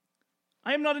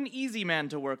I am not an easy man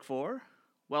to work for.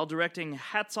 While directing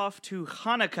Hats Off to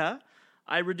Hanukkah,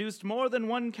 I reduced more than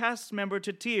one cast member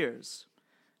to tears.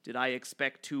 Did I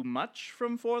expect too much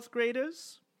from fourth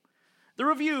graders? The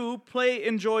review, play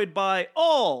enjoyed by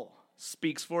all,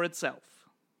 speaks for itself.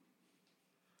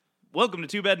 Welcome to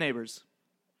Two Bad Neighbors.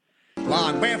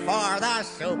 Long before the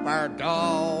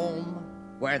Superdome,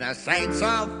 where the saints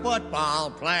of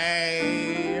football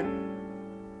play,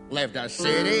 lived a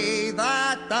city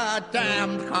that the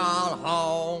damned call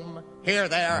home. Hear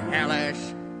their hellish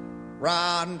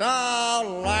roundelay.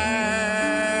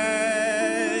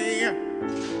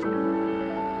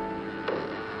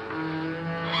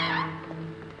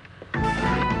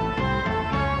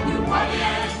 New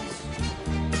Orleans,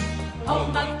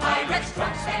 home of pirates,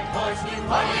 drunks, and whores. New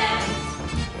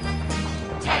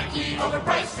Orleans, tacky,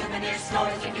 overpriced souvenir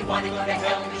stores. If you want to go to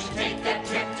hell, you should take that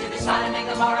trip to the Sodom and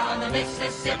Gomorrah on the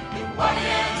Mississippi. New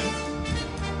Orleans,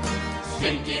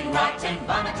 stinking, rotten,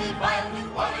 vomited, vile New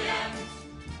Orleans.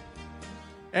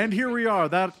 And here we are.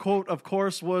 That quote, of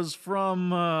course, was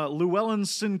from Llewellyn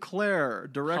Sinclair,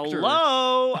 director.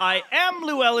 Hello, I am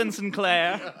Llewellyn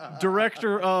Sinclair.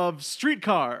 Director of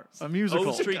Streetcar, a musical.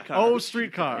 Oh, Streetcar. Oh,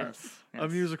 Streetcar. Yes. A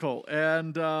musical.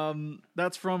 And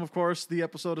that's from, of course, the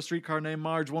episode of Streetcar Named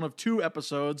Marge, one of two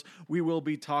episodes we will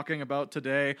be talking about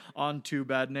today on Two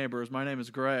Bad Neighbors. My name is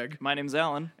Greg. My name's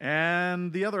Alan.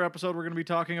 And the other episode we're going to be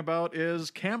talking about is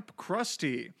Camp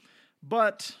Krusty.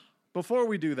 But before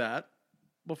we do that,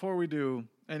 before we do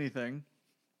anything,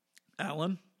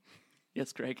 Alan,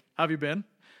 Yes, Greg. how have you been?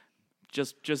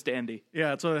 Just Andy.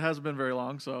 Yeah, so it hasn't been very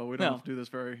long, so we don't No. have to do this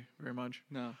very, very much.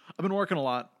 No. I've been working a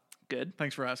lot. Good.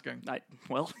 Thanks for asking.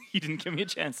 Well, you didn't give me a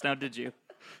chance now, did you?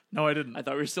 No, I didn't. I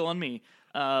thought we were still on me.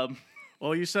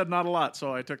 Well, you said not a lot,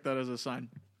 so I took that as a sign.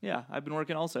 Yeah, I've been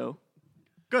working also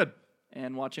Good.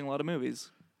 and watching a lot of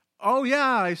movies. Oh,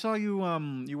 yeah, I saw you,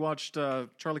 you watched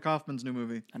Charlie Kaufman's new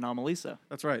movie. Anomalisa.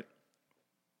 That's right.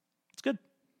 It's good.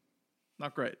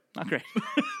 Not great. Not great.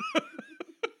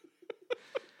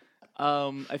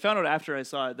 I found out after I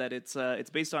saw it that it's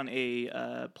based on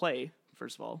a play,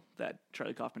 first of all, that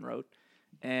Charlie Kaufman wrote.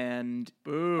 And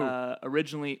Boo.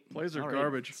 originally... Plays are All right,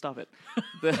 garbage. Stop it.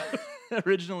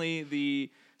 Originally, the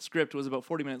script was about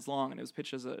 40 minutes long, and it was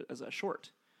pitched as a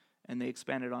short. And they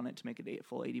expanded on it to make it a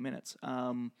full 80 minutes.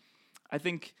 I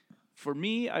think... For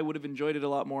me, I would have enjoyed it a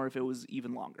lot more if it was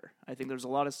even longer. I think there's a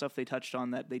lot of stuff they touched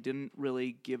on that they didn't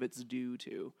really give its due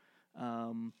to.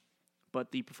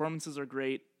 But the performances are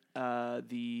great.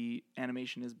 The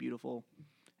animation is beautiful.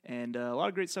 And a lot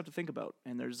of great stuff to think about.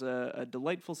 And there's a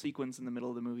delightful sequence in the middle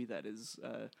of the movie that is,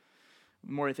 the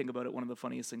more I think about it, one of the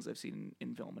funniest things I've seen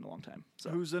in film in a long time. So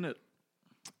Who's in it?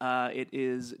 it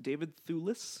is David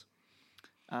Thewlis,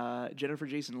 Jennifer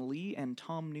Jason Leigh, and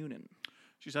Tom Noonan.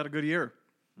 She's had a good year.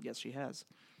 Yes, she has.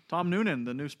 Tom Noonan,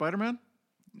 the new Spider-Man?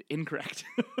 Incorrect.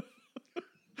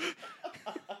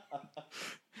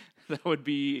 That would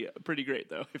be pretty great,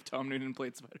 though, if Tom Noonan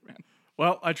played Spider-Man.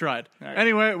 Well, I tried. All right.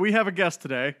 Anyway, we have a guest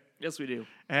today, Yes, we do.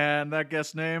 and that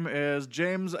guest's name is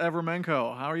James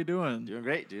Avramenko. How are you doing? Doing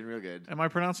great, doing real good. Am I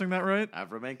pronouncing that right?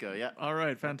 Avramenko, yeah. All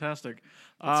right, fantastic.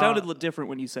 It sounded different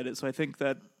when you said it, so I think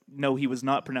that, no, he was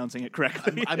not pronouncing it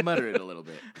correctly. I mutter it a little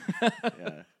bit.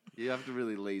 Yeah. You have to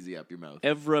really lazy up your mouth.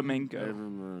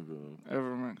 Evramenko.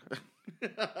 Avramenko.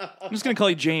 I'm just going to call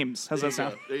you James. How's that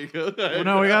sound? There you go. Well,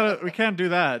 no, we can't do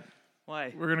that.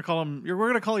 Why? We're gonna call him. We're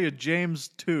gonna call you James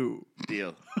 2.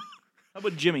 Deal. How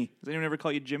about Jimmy? Does anyone ever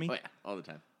call you Jimmy? Oh yeah, all the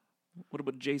time. What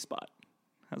about J-Spot?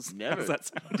 How's Never. that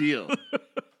sound? Deal. All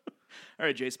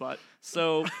right, J-Spot.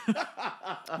 So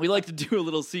we like to do a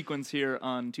little sequence here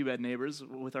on Two Bad Neighbors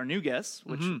with our new guests,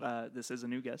 which this is a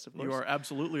new guest, of course. You are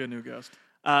absolutely a new guest.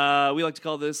 We like to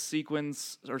call this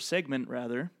sequence, or segment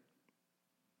rather,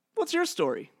 What's Your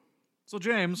Story? So,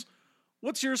 James,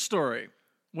 what's your story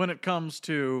when it comes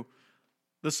to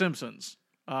The Simpsons?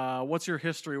 What's your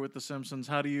history with The Simpsons?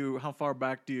 How far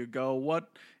back do you go? What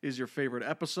is your favorite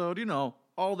episode? You know,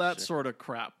 all that sort of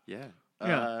crap. Yeah.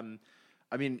 Yeah.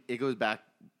 I mean, it goes back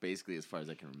basically as far as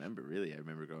I can remember, really. I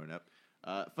remember growing up.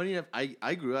 Funny enough,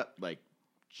 I grew up like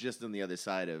just on the other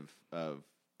side of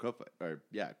Crowfoot,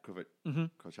 Crowfoot,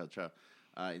 Coachella,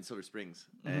 in Silver Springs.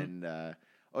 And I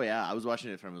was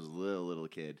watching it from when I was a little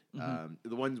kid.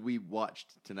 The ones we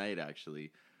watched tonight,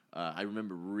 actually, I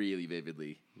remember really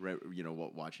vividly,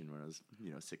 watching when I was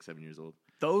 6, 7 years old.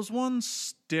 Those ones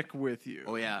stick with you.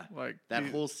 Oh yeah, Like that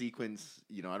whole sequence.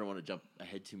 I don't want to jump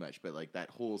ahead too much, but like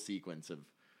that whole sequence of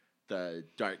the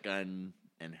dart gun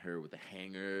and her with the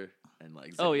hanger and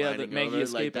like Oh, yeah, ziplining the Maggie over,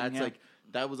 escaping, Like that's yeah. like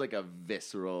that was like a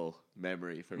visceral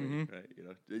memory for me, right?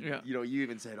 Yeah. You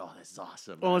even said, "Oh, this is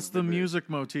awesome." Well, And I it's the remember- music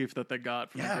motif that they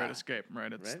got from The Yeah. Great Escape,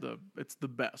 right? It's Right? it's the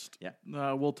best.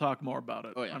 Yeah. We'll talk more about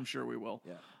it. Oh, yeah. I'm sure we will.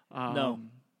 Yeah. No.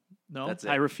 No, That's it.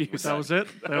 I refuse. That was it.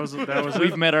 That was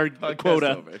We've it. met our Podcast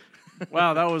quota. over.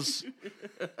 Wow, that was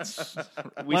We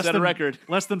less set a than- record.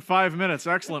 less than 5 minutes.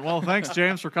 Excellent. Well, thanks,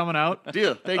 James, for coming out.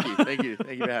 Deal. Thank you. Thank you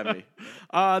for having me.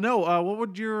 What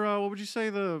would you say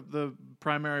the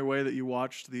primary way that you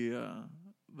watched the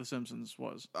Simpsons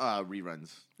was?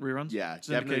 Reruns. Reruns? Yeah, Syndication?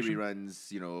 definitely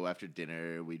reruns. After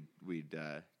dinner, we'd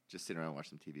just sit around and watch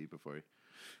some TV before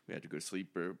we had to go to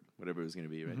sleep or whatever it was going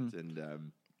to be, right?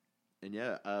 And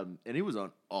yeah, and it was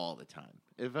on all the time.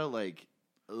 It felt like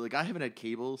I haven't had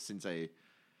cable since I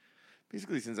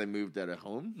moved out of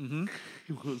home.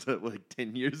 It was like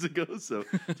 10 years ago. So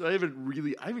I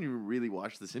haven't even really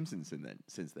watched The Simpsons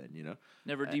since then.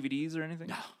 Never DVDs or anything?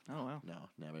 No. Oh, wow. No,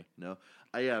 never. No,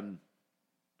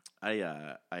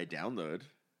 I download.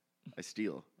 I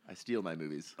steal my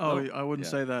movies. Oh, I wouldn't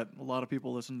yeah. say that. A lot of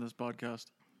people listen to this podcast,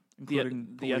 The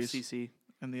including police FCC.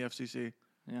 and the FCC.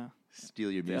 Yeah.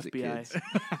 Steal your The music, FBI.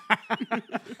 kids.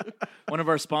 One of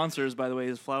our sponsors, by the way,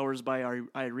 is Flowers by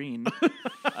Irene.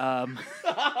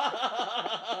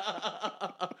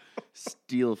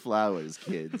 Steal flowers,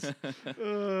 kids.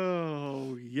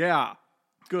 Oh yeah,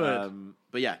 good.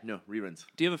 But yeah, no reruns.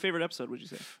 Do you have a favorite episode, would you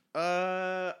say?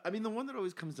 I mean, the one that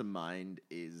always comes to mind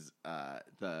is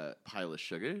the pile of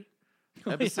sugar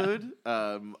episode.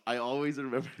 I always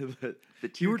remember the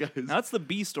two guys. Now, that's the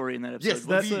B story in that episode. Yes,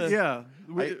 What's that's the- Yeah,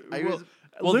 I well, was-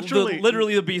 Well,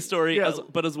 literally the B story, Yeah.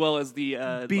 but as well as the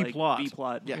B like, plot. B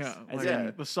plot. Yes. yeah, As like in-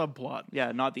 the subplot.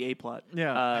 Yeah, not the A plot.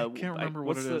 Yeah, I can't remember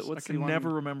what what's it the- is. I what's the can one- never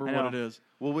remember I what know. it is.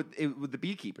 Well, with the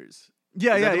beekeepers.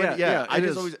 Yeah, Is that yeah, the one? yeah. I it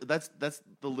just is. always that's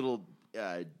the little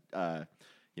dialogue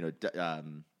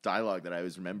that I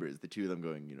always remember is the two of them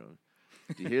going,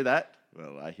 do you hear that?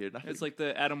 Well, I hear nothing. It's like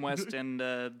the Adam West and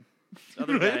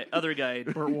other guy,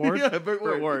 Burt Ward. yeah, Burt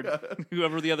Burt Ward. Ward,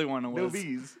 whoever the other one was. No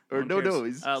bees or One no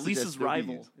cares. no's. Lisa's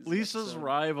rival. Lisa's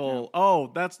rival.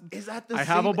 Oh, that's. Is that the I same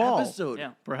have a ball. episode?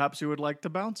 Yeah, Perhaps you would like to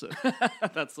bounce it.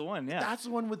 that's the one. Yeah, That's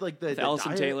the one with like the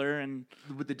Allison Taylor and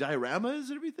with the dioramas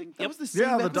and everything. That Yep. was the same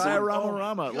Yeah, the episode.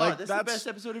 diorama-rama. Oh, Like, that's that's- the best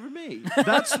episode ever made.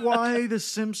 That's why The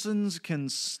Simpsons can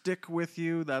stick with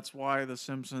you. That's why The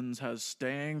Simpsons has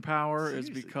staying power.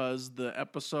 Seriously. Is because the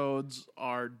episodes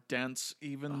are dense.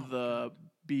 Even the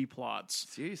B plots,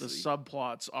 Seriously. the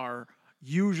subplots are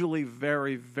usually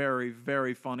very, very,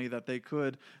 very funny. That they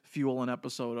could fuel an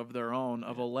episode of their own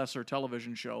of a lesser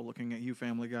television show. Looking at you,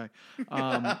 Family Guy.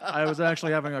 I was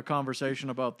actually having a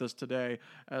conversation about this today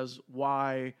as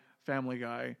why Family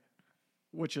Guy,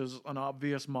 which is an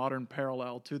obvious modern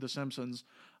parallel to The Simpsons,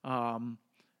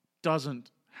 doesn't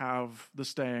have the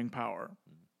staying power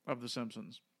of The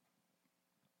Simpsons.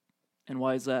 and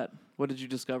why is that? What did you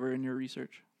discover in your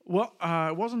research? Well,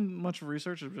 it wasn't much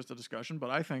research; it was just a discussion. But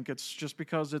I think it's just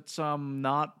because it's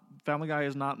not Family Guy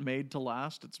is not made to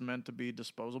last. It's meant to be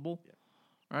disposable,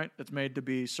 right? It's made to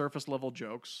be surface level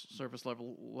jokes, surface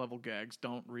level gags.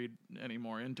 Don't read any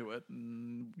more into it,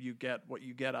 and you get what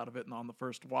you get out of it on the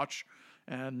first watch.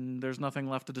 And there's nothing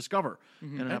left to discover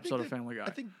in an episode of Family Guy.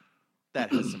 I think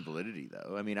that has some validity,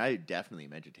 though. I mean, I definitely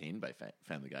am entertained by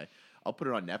Family Guy. I'll put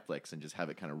it on Netflix and just have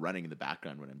it kind of running in the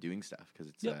background when I'm doing stuff because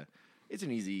it's it's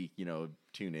an easy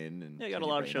tune in and Yeah, you got turn a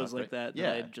your lot of brain shows off, like right?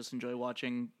 that I just enjoy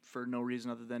watching for no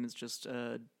reason other than it's just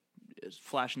it's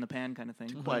flash in the pan kind of thing.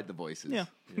 Quiet the voices. Yeah,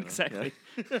 you know? exactly.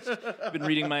 I've been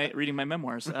reading my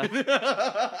memoirs.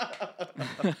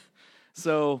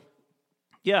 So,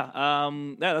 yeah,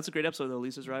 that's a great episode though.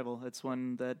 Lisa's Rival. It's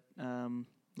one that,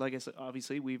 like I said,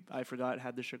 obviously I forgot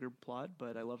had the sugar plot,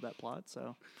 but I love that plot.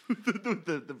 So,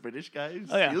 the British guy. Who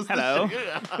oh yeah, steals the hello.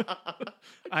 sugar.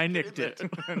 I nicked it.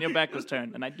 And your back was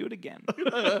turned, and I'd do it again.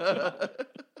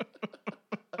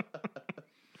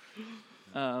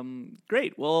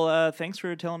 Great. Well, thanks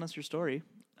for telling us your story.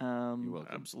 You're welcome.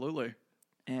 Absolutely,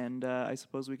 And I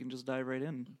suppose we can just dive right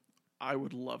in. I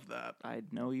would love that. I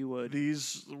know you would.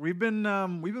 We've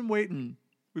been waiting.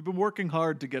 We've been working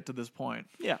hard to get to this point.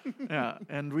 Yeah. Yeah,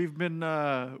 and we've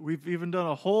even done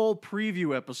a whole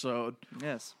preview episode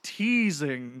Yes.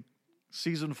 teasing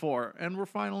season 4, and we're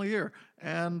finally here.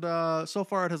 And so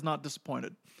far, it has not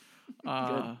disappointed.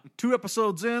 2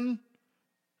 episodes in,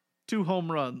 2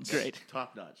 home runs. Great.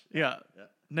 Top notch. Yeah,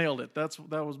 nailed it. That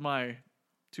was my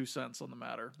 2 cents on the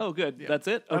matter. Oh, good. That's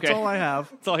it. That's Okay. all I have.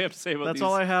 That's all I have to say about That's these.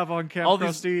 all I have on Camp All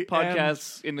these Krusty.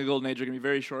 podcasts in the golden age are going to be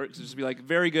very short because it's just be like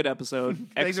very good episode,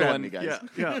 Thanks for having excellent.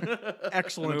 me, guys. Yeah,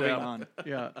 excellent. Moving Al. on.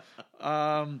 Yeah.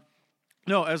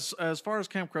 No, as far as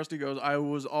Camp Krusty goes, I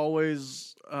was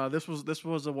always this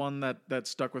was the one that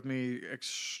stuck with me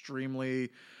extremely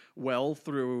well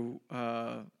through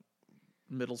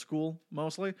middle school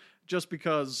mostly, just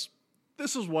because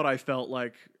this is what I felt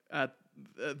like at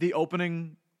the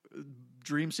opening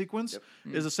dream sequence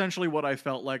is essentially what I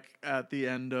felt like at the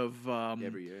end of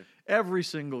Every year. every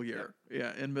single year,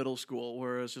 in middle school,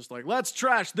 where it's just like, let's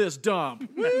trash this dump.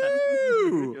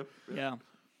 Woo! Yeah.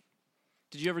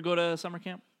 Did you ever go to summer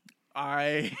camp?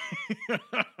 I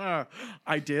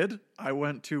did. I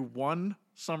went to one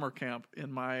summer camp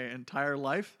in my entire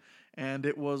life, and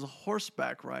it was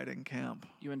horseback riding camp.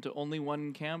 You went to only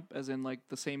one camp, as in like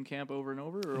the same camp over and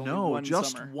over, or only No, one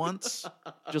just summer? once,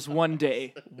 Just one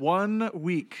day, 1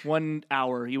 week, 1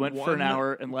 hour. You went for an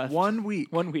hour and left. 1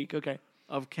 week 1 week. Okay.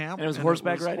 of camp. And it was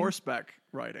horseback riding? Horseback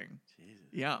riding.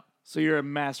 Yeah. So you're a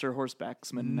master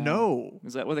horsebacksman now. No.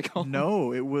 Is that what they call them?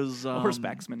 No, it was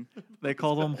Horsebacksman. They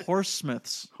call them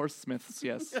horsesmiths. Horsesmiths,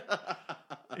 yes.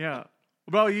 Yeah. What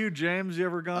about you, James? You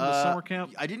ever gone to summer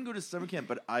camp? I didn't go to summer camp,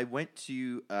 but I went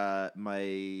to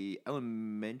my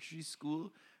elementary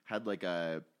school had like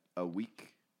a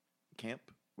week camp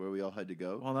where we all had to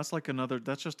go. Well, that's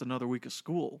just another week of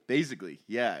school. Basically,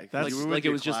 yeah. That's- we went Like to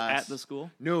it was just class. at the school?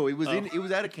 No, it was it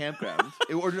was at a campground.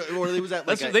 or it was at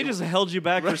like They just held you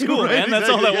back for Right, school, right, man. That's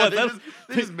all exactly, that yeah, was.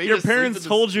 they just made Your us sleep parents in the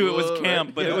told you it was school, camp,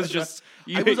 right? but it Yeah. was just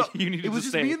you needed It was to just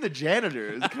stay. me and the janitor.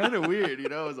 It was kind of weird, you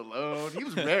know. I was alone. He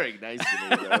was very nice to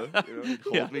me, though. You know, he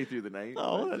hold Yeah. me through the night.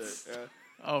 Oh, but, that's- yeah.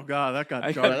 Oh God, that got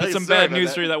I dark. got some Sorry bad about news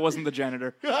that. for you. That wasn't the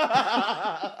janitor.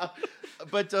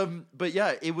 But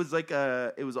yeah, it was like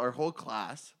it was our whole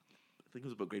class. I think it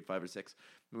was about grade 5 or 6.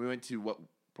 And we went to what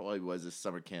probably was a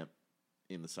summer camp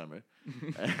in the summer,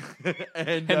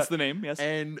 and Hence the name, yes.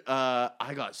 And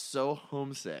I got so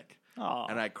homesick. Aw.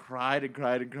 And I cried and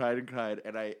cried and cried and cried,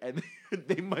 and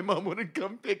my mom wouldn't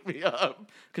come pick me up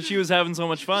Because she was having so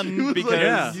much She fun. was Because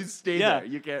like, you stay yeah, there.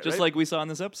 You can't. just right? like we saw in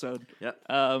this episode. yeah.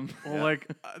 Well, like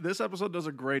this episode does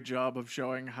a great job of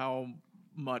showing how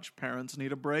much parents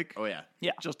need a break, Oh yeah.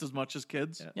 Yeah. just as much as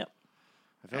kids. Yeah. Yep.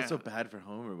 I felt Yeah. so bad for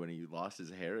Homer when he lost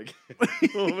his hair again.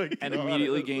 Oh my God. And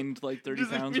immediately gained like 30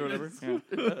 Just pounds or whatever.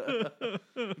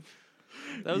 Yeah.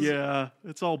 That was, Yeah,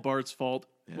 it's all Bart's fault.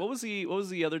 What was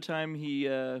the other time he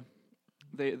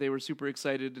they were super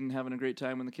excited and having a great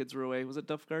time when the kids were away? Was it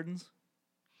Duff Gardens?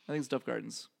 I think it's Duff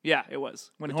Gardens. Yeah, it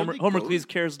was. When But don't Homer they go- Cleese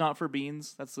cares not for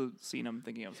beans. That's the scene I'm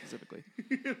thinking of specifically.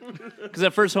 Because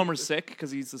at first Homer's sick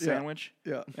because he eats the sandwich.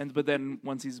 Yeah. But then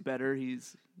once he's better,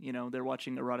 he's they're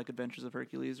watching Erotic Adventures of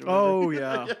Hercules or whatever. Oh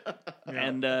yeah.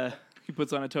 And he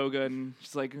puts on a toga and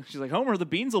she's like, Homer, the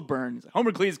beans will burn. He's like,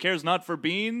 Homer Cleese cares not for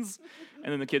beans.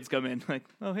 And then the kids come in like,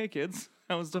 oh, hey kids,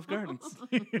 how was Duff Gardens?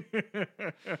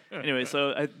 Anyway,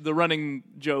 so the running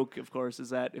joke, of course,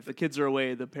 is that if the kids are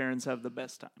away, the parents have the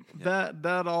best time.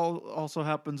 That all also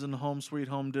happens in Home Sweet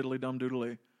Home Diddly Dum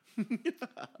Doodly.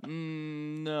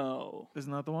 No.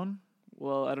 Isn't that the one?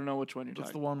 Well, I don't know which one you're That's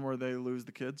the talking. one where they lose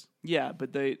the kids. Yeah,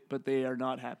 but they are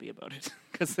not happy about it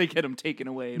because they get them taken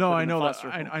away. and No, put I in a know that. foster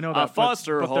home. I know A that.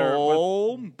 foster but they're-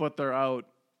 home. but they're out.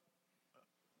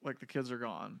 Like the kids are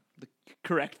gone,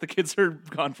 Correct. The kids are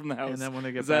gone from the house. and then when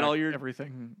they get is back, that all you're?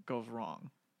 everything goes wrong.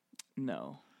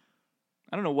 No,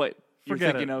 I don't know what you're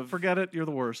Forget thinking it. of. Forget it. You're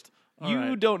the worst. All You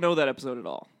right. don't know that episode at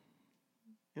all.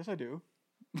 Yes, I do.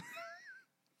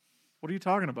 What are you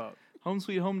talking about? Home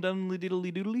Sweet Home Diddly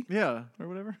Diddly Doodly Yeah, or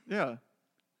whatever. yeah. All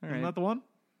Isn't right. that the one?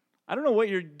 I don't know what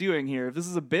you're doing here. If this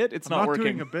is a bit, it's I'm not not working.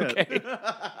 doing a bit. Okay.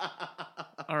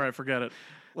 All right, forget it.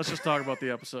 Let's just talk about the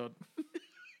episode.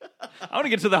 I want to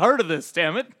get to the heart of this.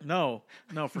 Damn it! No,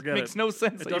 forget Makes it. no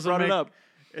sense It that you doesn't brought make it up.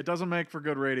 It doesn't make for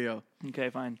good radio. Okay,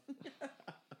 fine.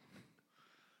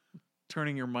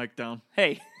 Turning your mic down.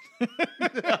 Hey.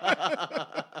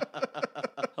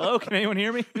 Hello, can anyone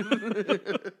hear me? It'd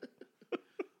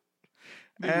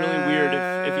be really weird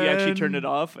if you actually turned it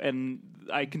off and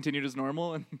I continued as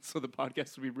normal, and so the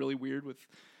podcast would be really weird with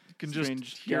You can strange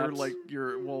just hear gaps. like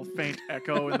your faint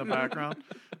echo in the background.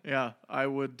 Yeah, I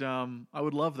would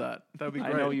love that. That'd be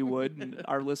great. I know you would, and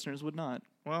our listeners would not.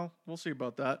 Well, we'll see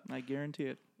about that. I guarantee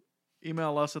it.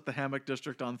 Email us at the Hammock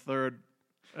District on 3rd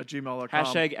at gmail.com.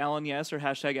 Hashtag Alan yes or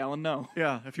hashtag Alan no.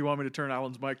 Yeah, if you want me to turn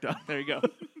Alan's mic down. There you go.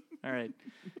 All right.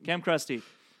 Camp Krusty.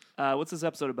 What's this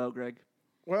episode about, Greg?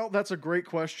 Well, that's a great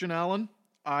question, Alan.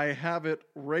 I have it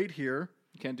right here.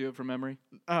 You can't do it from memory.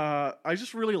 I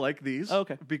just really like these. Oh,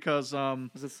 okay. Because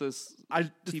Is this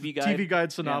TV guide?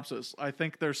 guide synopsis. I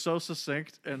think they're so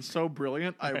succinct and so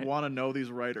brilliant. I Right. want to know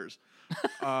these writers.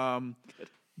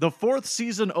 The 4th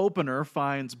season opener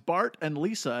finds Bart and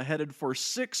Lisa headed for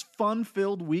 6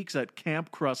 fun-filled weeks at Camp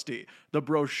Krusty, the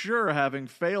brochure having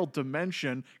failed to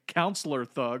mention counselor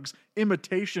thugs,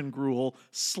 imitation gruel,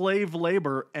 slave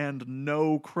labor, and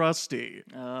no Krusty.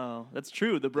 Oh, that's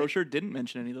true. The brochure didn't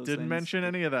mention any of those Didn't things. mention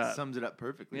any of that. Sums it up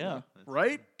perfectly. Yeah. though. That's-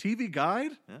 Right? TV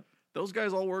Guide? Yeah. Those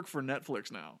guys all work for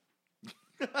Netflix now.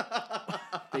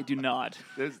 They do not.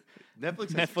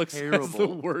 Netflix has Netflix terrible, has the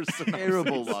worst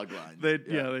terrible log lines. They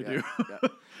do. Yeah.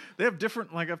 They have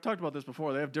different, like I've talked about this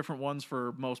before, they have different ones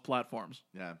for most platforms.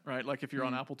 Yeah. Right? Like if you're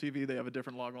on Apple TV, they have a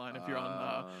different log line. If you're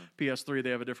on PS3, they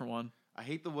have a different one. I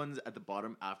hate the ones at the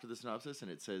bottom after the synopsis, and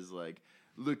it says like,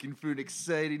 "Looking for an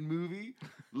exciting movie?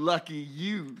 Lucky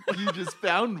you! You just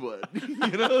found one." You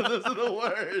know, those are the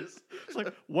worst. It's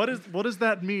like, what does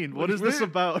that mean? What is this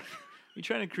about? You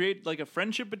trying to create like a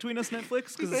friendship between us,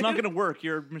 Netflix? Because it's not going to work.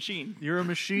 You're a machine. You're a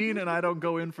machine, and I don't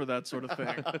go in for that sort of thing.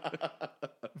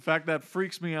 In fact, that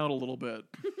freaks me out a little bit.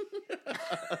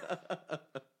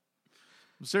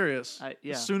 I'm serious.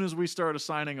 Yeah. As soon as we start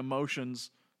assigning emotions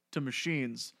to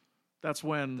machines, that's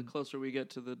when The closer we get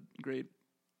to the great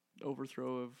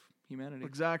overthrow of humanity.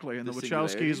 exactly, and the, The Wachowskis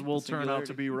singularity? will The turn out to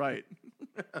singularity? be right.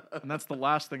 And that's the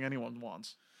last thing anyone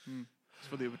wants. It's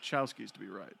for the Wachowskis to be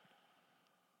right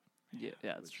Yeah,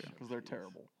 that's true. because they're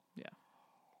terrible. Yeah.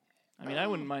 I mean, I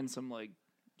wouldn't mind some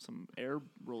air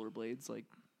rollerblades like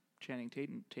Channing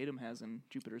Tatum has in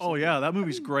Jupiter. Oh yeah, that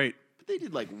movie's great. But they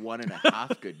did like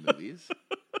 1.5 good movies.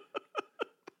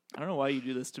 I don't know why you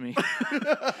do this to me.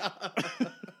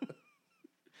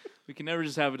 We can never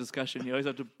just have a discussion. You always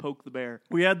have to poke the bear.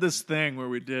 We had this thing where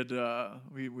we did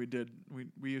we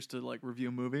used to like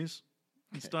review movies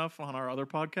and stuff on our other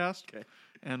podcast. Okay.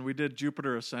 And we did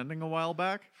Jupiter Ascending a while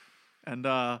back. And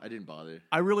I didn't bother.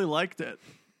 I really liked it.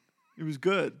 It was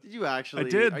good. Did you actually? I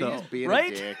did, Are you though. just being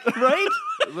Right? a dick? Right?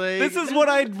 Like, This is what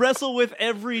I wrestle with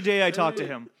every day I talk to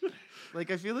him. like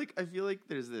I feel like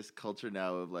there's this culture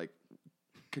now of like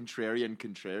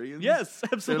contrarians. Yes,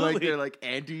 absolutely. They're like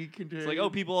anti-contrarian. It's like, oh,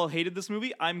 people all hated this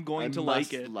movie. I'm going I to like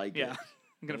must it. like yeah. it.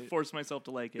 I'm gonna force myself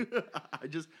to like it.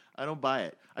 I don't buy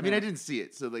it. I mean, I didn't see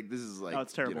it, so like this is like, No,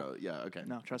 it's terrible. You know, yeah, okay.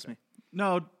 No, trust me.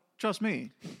 No, trust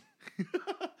me.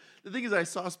 The thing is, I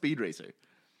saw Speed Racer,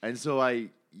 and so I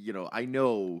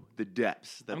know the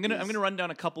depths. That I'm gonna run down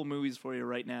a couple movies for you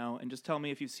right now, and just tell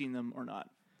me if you've seen them or not.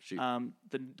 Shoot.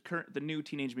 The new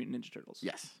Teenage Mutant Ninja Turtles.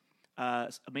 Yes.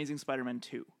 Amazing Spider-Man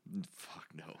 2. Fuck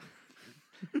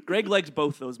no. Greg liked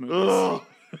both those movies. Oh,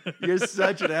 you're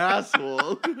such an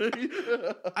asshole.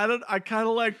 I kind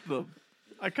of liked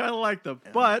them.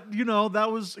 But,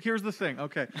 here's the thing.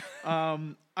 Okay.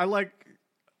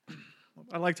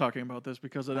 I like talking about this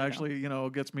because it actually,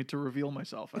 gets me to reveal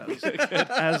myself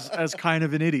as kind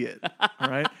of an idiot. All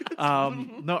right.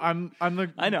 No, I'm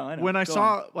the. I know. When I Go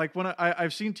saw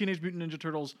I've seen Teenage Mutant Ninja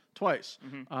Turtles twice.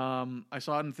 I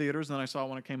saw it in theaters, and then I saw it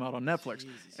when it came out on Netflix.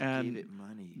 Jesus, and you gave it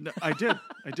money. No, I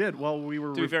did. Well, we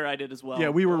were. To be fair, I did as well. Yeah,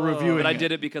 we were reviewing But I it.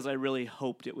 did it because I really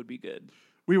hoped it would be good.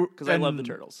 We were 'Cause I love the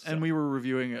Turtles, and so. we were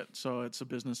reviewing it, so it's a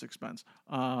business expense.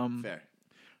 Fair.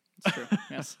 It's true.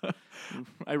 Yes.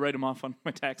 I write them off on my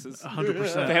taxes.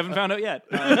 100%. They haven't found out yet.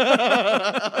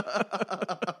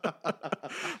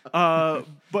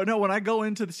 But no, when I go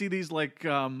in to see these like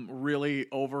really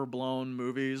overblown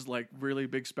movies, like really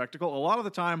big spectacle, a lot of the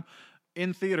time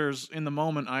in theaters, in the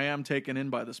moment, I am taken in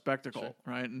by the spectacle,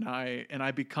 right? And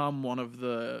I become one of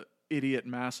the idiot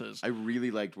masses. I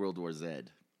really liked World War Z.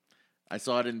 I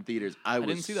saw it in theaters. I was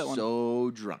didn't see that one.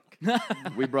 so drunk.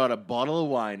 We brought a bottle of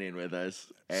wine in with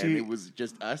us, and See- it was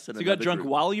just us and So you got another drunk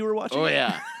group. while you were watching Oh it?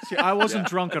 yeah. See, I wasn't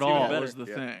drunk at even all. better. Was the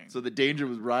thing. So the danger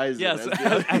was rising. Yes. as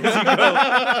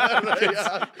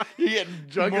As you getting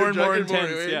drunker, More and more drunker,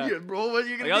 intense, yeah. Bro, what are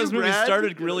you gonna Like, all do, this movie Brad?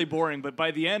 started really boring, but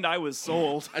by the end, I was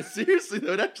sold. Seriously,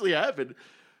 though, it actually happened.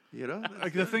 You know,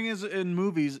 Like the thing is, in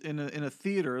movies, in a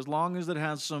theater, as long as it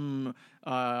has some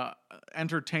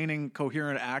entertaining,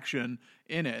 coherent action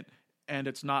in it, and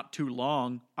it's not too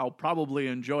long, I'll probably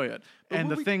enjoy it.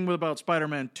 And the thing about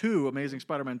Spider-Man 2, Amazing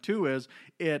Spider-Man 2, is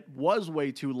it was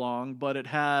way too long, but it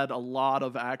had a lot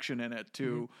of action in it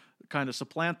to kind of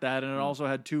supplant that, and it also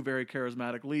had two very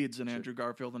charismatic leads in Andrew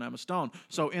Garfield and Emma Stone.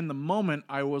 So in the moment,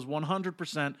 I was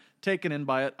 100% taken in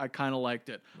by it. I kind of liked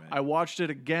it. I watched it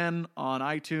again on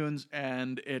iTunes,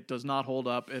 and it does not hold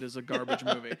up. It is a garbage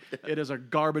movie. It is a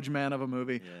garbage man of a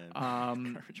movie.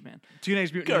 Garbage man.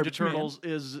 Teenage Mutant Garbage Ninja Man. Turtles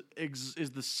is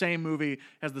the same movie,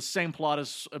 has the same plot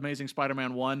as Amazing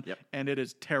Spider-Man 1, Yep. and it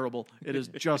is terrible. It is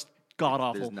just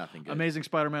god-awful. There's nothing good. Amazing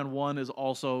Spider-Man 1 is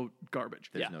also garbage.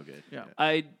 there's no good. Yeah.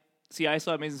 See, I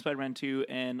saw Amazing Spider-Man 2,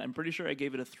 and I'm pretty sure I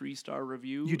gave it a 3-star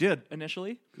review. You did.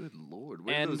 initially. Good lord.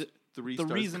 Where did And those 3 the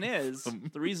stars reason come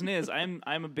is from?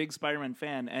 I'm a big Spider-Man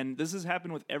fan, and this has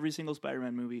happened with every single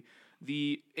Spider-Man movie.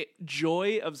 The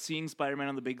joy of seeing Spider-Man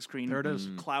on the big screen There it is.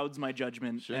 clouds my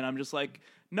judgment, and I'm just like,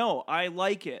 no, I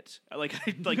like it. I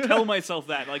tell myself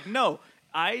that, like, no,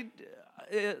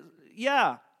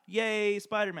 yeah, yay,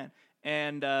 Spider-Man.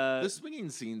 And The swinging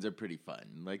scenes are pretty fun.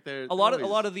 Like they're a lot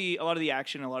always- of the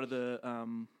action, a lot of the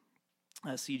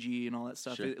CG and all that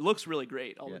stuff. Sure. It looks really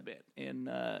great, I'll Yeah. admit. In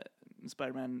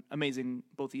Spider-Man, amazing,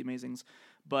 both the Amazings,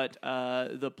 but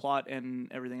the plot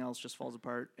and everything else just falls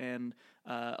apart. And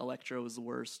Electro is the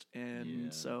worst, and Yeah.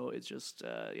 so it's just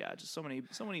just so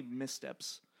many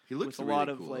missteps. He looks with a really lot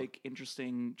of cool. like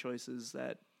interesting choices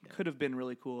that could have been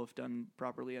really cool if done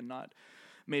properly and not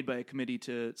made by a committee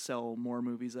to sell more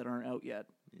movies that aren't out yet.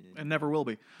 And never will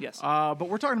be. Yes. But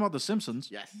we're talking about The Simpsons.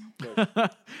 Yes.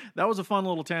 That was a fun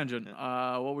little tangent.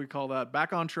 What we call that?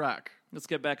 Back on track. Let's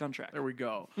get back on track. There we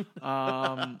go.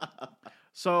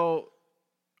 So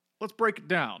let's break it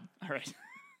down. All right.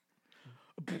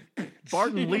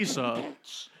 Bart and Lisa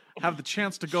have the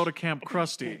chance to go to Camp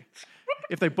Krusty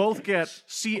if they both get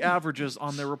C averages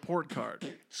on their report card.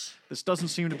 This doesn't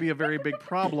seem to be a very big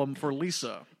problem for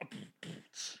Lisa,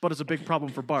 but it's a big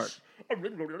problem for Bart. Thank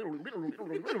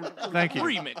you.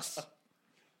 Remix.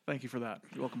 Thank you for that.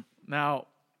 You're welcome. Now,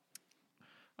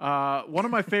 one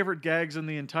of my favorite gags in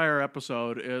the entire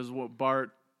episode is what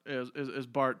Bart is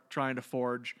Bart trying to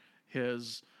forge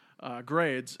his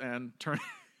grades and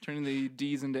Turning the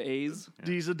D's into A's.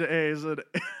 D's into A's,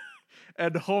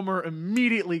 and Homer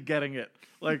immediately getting it,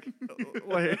 like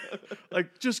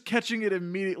just catching it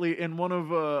immediately in one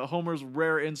of Homer's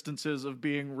rare instances of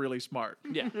being really smart.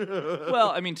 Yeah. Well,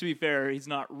 I mean, to be fair, he's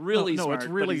not really no, smart. it's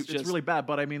really but he's it's really bad.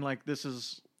 But I mean, like this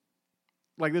is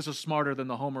smarter than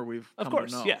the Homer we've of come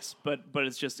course, to know. yes, but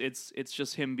it's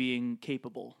just him being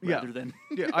capable Yeah. rather than.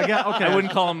 Yeah, I get okay. I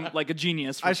wouldn't call him like a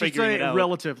genius for I should figuring say it out.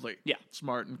 relatively Yeah.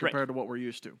 smart and Right. compared to what we're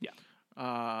used to.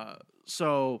 Yeah.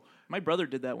 So My brother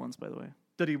did that once, by the way.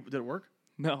 did it work?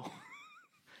 No,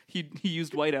 he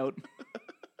used whiteout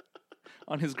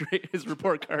on his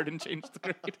report card and changed the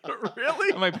grade.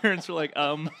 Really? And my parents were like,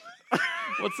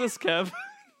 what's this, Kev?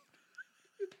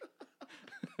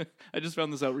 I just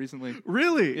found this out recently.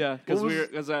 Really? Yeah, because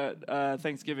What was- at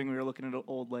Thanksgiving we were looking at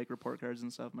old like report cards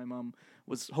and stuff. My mom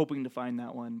was hoping to find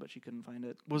that one, but she couldn't find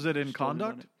it. Was it in She told me about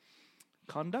conduct? it.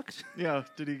 Conduct? Yeah.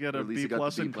 Did he get a Or at least B he got the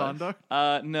plus B in plus.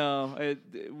 conduct? No,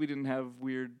 we didn't have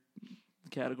weird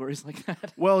categories like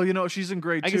that. Well, she's in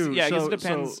grade I guess, two. yeah, I guess so- it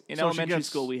depends. so- In so she elementary gets-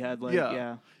 school, we had like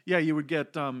yeah. Yeah, you would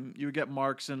get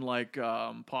marks in like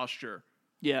posture.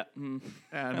 yeah. And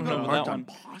I don't know that one.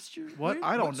 Posture? What?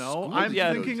 I don't know. school I'm did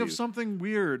you thinking go of to? something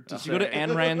weird to Did you go to say.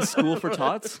 Ayn Rand's School for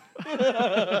Tots?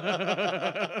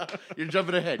 You're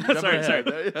jumping ahead. You're jumping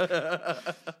Sorry,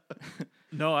 ahead.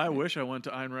 No, I wish I went to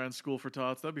Ayn Rand School for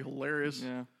Tots. That'd be hilarious.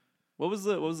 Yeah. What was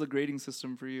the grading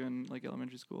system for you in like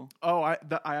elementary school? Oh, I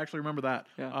actually remember that.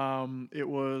 Yeah. It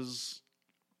was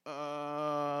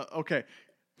okay.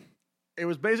 It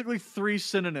was basically 3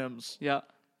 synonyms: Yeah.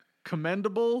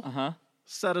 commendable, Uh-huh.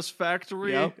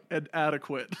 satisfactory, Yep. and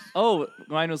adequate. Oh,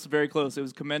 mine was very close. It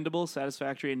was commendable,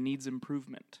 satisfactory, and needs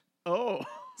improvement. Oh,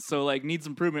 So like needs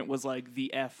improvement was like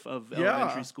the F of Yeah.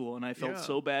 elementary school, and I felt Yeah.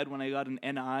 so bad when I got an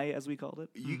NI, as we called it,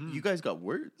 You guys got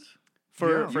words?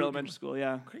 for Yeah. elementary school.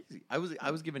 Yeah. Crazy. I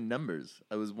was given numbers.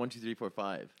 I was 1, 2, 3, 4,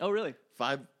 5. Oh, really?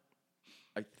 5,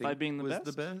 I think, 5 being the was best?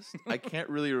 the best. I can't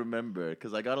really remember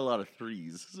because I got a lot of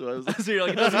 3s. So I was like, So you're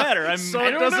like, it doesn't matter. I'm So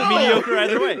it doesn't mediocre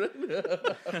either way.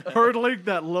 hurdling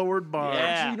that lowered bar. Yeah.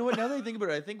 Actually, you know what? Now that I think about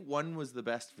it, I think 1 was the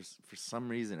best for some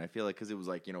reason. I feel like because it was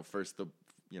like first the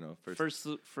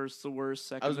First the worst,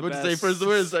 second I was the about best. to say first the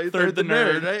worst, third the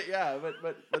nerd, right? Yeah, but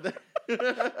then,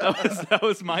 That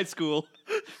was my school.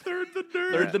 Third the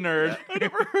nerd. Third the nerd. I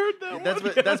never heard that.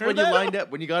 that's when you that lined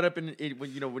up when you got up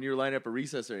when you were lined up at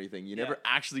recess or anything. You never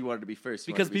actually wanted to be first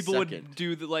you Because wanted to be people second. would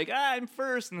do the like, I'm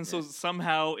first, and then so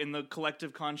somehow in the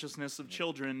collective consciousness of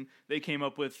children, they came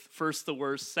up with first the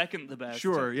worst, second the best,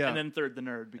 Sure, yeah. and then third the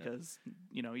nerd because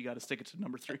you got to stick it to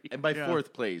number 3. And by Yeah.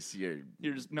 4th place, you're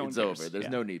just no it's one cares. over. There's Yeah.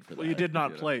 no need for that. Well, you did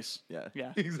not know? place. Yeah.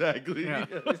 Yeah. Exactly. Yeah.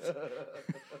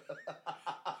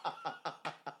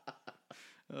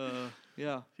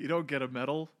 Yeah, You don't get a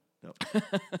medal. No.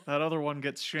 That other one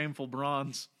gets shameful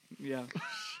bronze. yeah,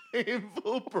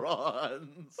 Shameful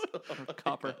bronze.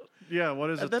 copper. Yeah, what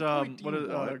is At it? that point, do What you is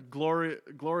want-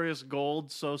 glorious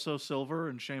gold, so silver,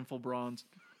 and shameful bronze?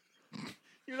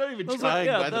 You're not even Those trying.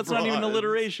 are, by yeah, the that's not even bronze.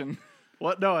 alliteration.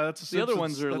 What? No, that's The other Simpsons.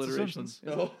 ones are That's The alliterations.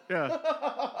 Simpsons. Yeah, I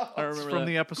it's remember from that.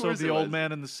 the episode course "The it Old was.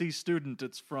 Man and the Sea Student."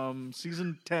 It's from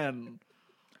season 10.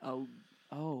 Oh,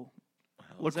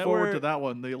 Look that forward where to that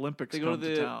one. The Olympics they go come to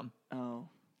to the town. oh,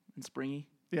 in Springy.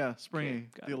 Yeah, springy.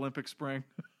 got The it. Olympic spring.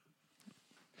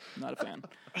 Not a fan.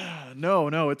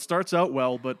 No, it starts out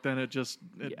well, but then it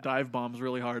Yeah. dive bombs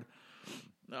really hard.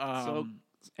 So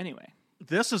anyway,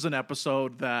 This is an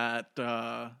episode that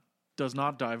does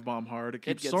not dive bomb hard. It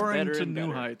keeps gets soaring better to and new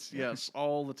better. heights. Yes,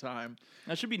 all the time.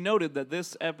 now it should be noted that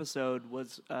this episode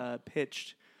was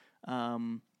pitched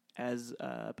as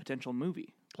a potential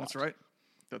movie. That's plot. right.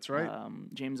 That's right.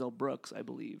 James L. Brooks, I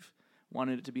believe,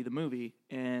 wanted it to be the movie,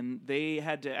 and they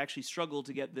had to actually struggle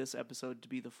to get this episode to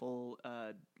be the full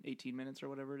 18 minutes or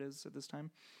whatever it is at this time.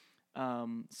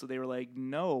 So they were like,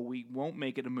 no, we won't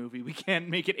make it a movie. We can't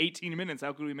make it 18 minutes.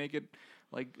 How could we make it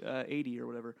like 80 or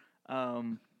whatever?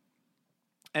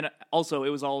 And also, it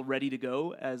was all ready to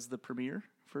go as the premiere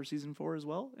for season 4 as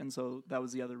well. And so that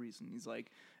was the other reason. He's like,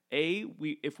 A,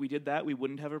 if we did that, we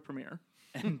wouldn't have a premiere.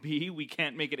 And B, we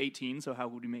can't make it 18, so how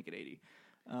would we make it 80?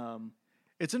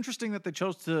 It's interesting that they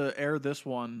chose to air this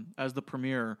one as the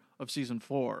premiere of season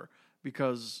 4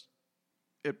 because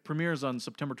it premieres on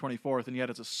September 24th, and yet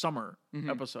it's a summer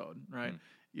episode, right?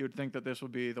 You would think that this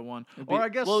would be the one. Or I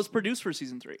guess Well, it was produced for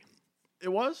season 3. it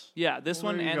was? Yeah, this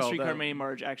Well, one there you and go. Streetcar That- Named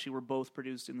Marge actually were both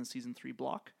produced in the season 3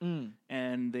 block,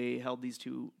 and they held these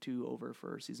two over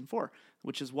for season 4,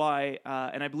 which is why.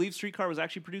 And I believe Streetcar was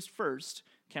actually produced first,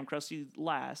 Camp Krusty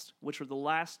last, which were the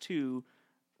last two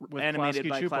With animated Klasky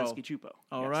by Chupo. Klasky Chupo.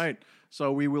 All Yes. right.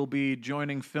 So we will be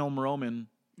joining Film Roman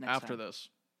Next after time. this.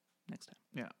 Next time.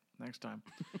 Yeah, next time.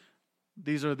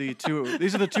 These are the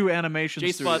two animation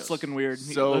J studios. Spot's looking weird.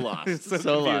 So lost. So confused.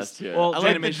 lost here. Well, I like the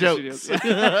Animation jokes. Studios.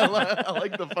 I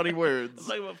like the funny words. It's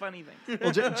like a funny thing.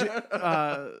 Well,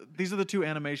 these are the two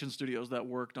animation studios that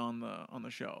worked on the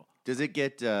show. Does it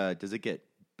get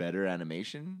better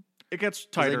animation? It gets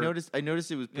 'Cause tighter. I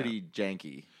noticed it was pretty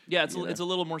janky. Yeah, it's You know? it's a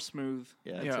little more smooth.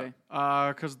 Yeah. I'd Yeah, say.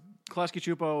 because Klasky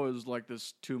Chupo is like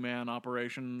this 2-man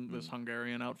operation, this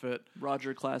Hungarian outfit.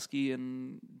 Roger Klasky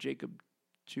and Jacob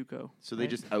Chuko. So they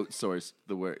just outsourced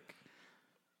the work.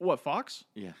 What, Fox?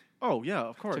 Yeah. Oh yeah,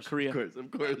 of To course. Korea.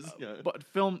 Of course. Yeah. But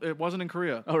it wasn't in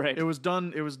Korea. Oh, right. It was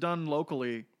done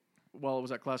locally. Well, it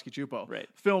was at Klasky Chupo. Right.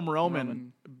 Film Roman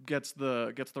Roman. gets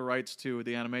the rights to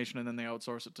the animation, and then they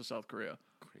outsource it to South Korea.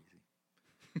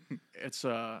 Crazy. It's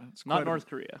Not quite a- North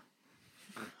Korea.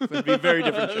 It'd be a very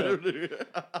different show.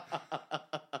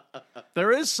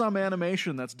 There is some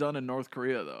animation that's done in North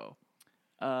Korea, though.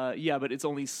 Yeah, but it's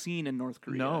only seen in North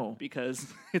Korea. No. Because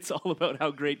it's all about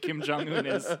how great Kim Jong Un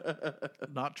is.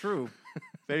 Not true.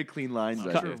 Very clean lines.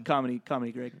 Not right true. there. Comedy,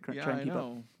 Greg. Yeah, Try and I keep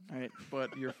know. up. All right.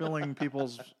 But you're filling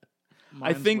people's I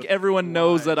minds think with everyone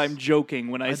knows that lies. I'm joking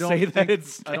when I, I don't say that think-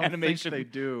 it's I don't think animation. they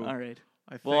do. All right.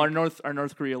 I Well, our think-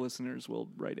 North Korea listeners will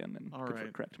write in and All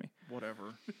right. correct me.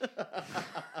 Whatever.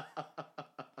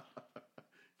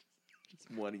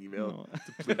 Just one email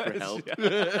to plead for help.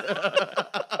 Yeah.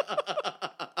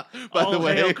 By All the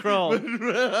way, hail Kroll.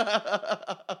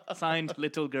 Signed,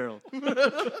 Little Girl.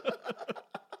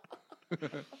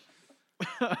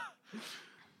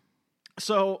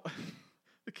 So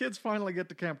the kids finally get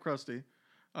to Camp Krusty.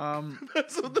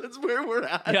 that's where we're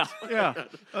at. Yeah. Yeah,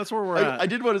 that's where we're at. I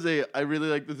did want to say I really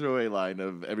like the throwaway line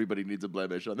of "everybody needs a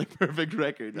blemish" on the perfect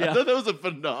record. I Yeah. thought that was a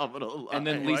phenomenal line. And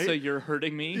then Lisa, Right? you're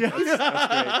hurting me. Yeah. That's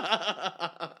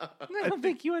great. I don't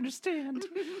think you understand.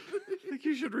 I think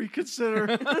you should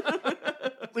reconsider.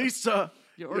 Lisa,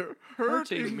 You're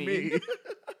hurting hurting me. me.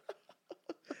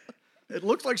 It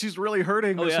looks like she's really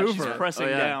hurting Oh Miss yeah, she's Hoover. pressing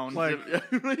down. Like-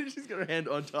 she's got her hand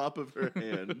on top of her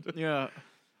hand. Yeah.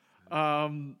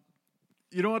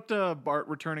 You know what Bart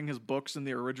returning his books in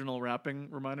the original wrapping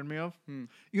reminded me of?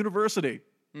 University.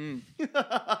 Yeah.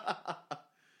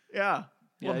 Yeah,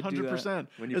 I'd do that. 100%.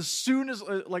 When you- As soon as,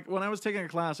 like, when I was taking a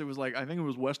class, it was like, I think it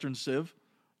was Western Civ.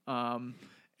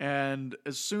 And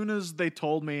as soon as they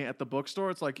told me at the bookstore,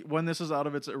 it's like, when this is out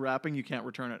of its wrapping, you can't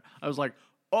return it. I was like,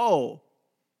 oh,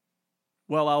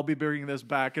 well, I'll be bringing this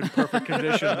back in perfect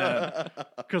condition then,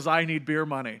 because I need beer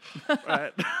money.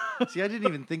 Right? See, I didn't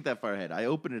even think that far ahead. I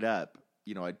open it up.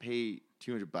 You know, I'd pay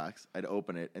 $200. I'd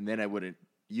open it, and then I wouldn't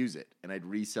use it, and I'd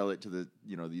resell it to the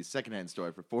the secondhand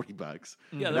store for $40.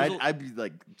 Yeah, and there's I'd be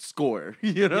like, score.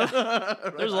 You know,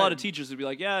 There's a lot of teachers who'd be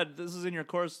like, "Yeah, this is in your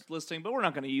course listing, but we're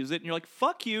not going to use it." And you're like,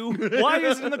 "Fuck you! Why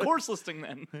is it in the course listing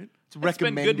then?" it's I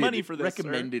spend good money for this, sir.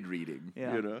 recommended reading.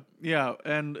 Yeah. You know, Yeah,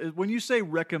 and when you say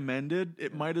recommended,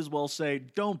 it might as well say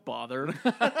don't bother.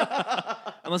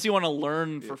 Unless you want to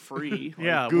learn for free.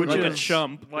 Yeah, like, which like a is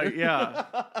chump. Like, yeah,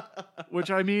 which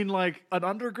I mean, like an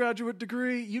undergraduate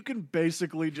degree, you can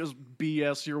basically just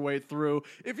BS your way through.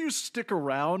 If you stick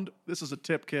around, this is a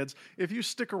tip, kids. If you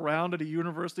stick around at a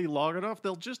university long enough,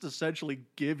 they'll just essentially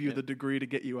give you the degree to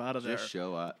get you out of there. Just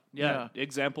show up. Yeah.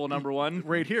 Example number one.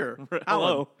 Right here.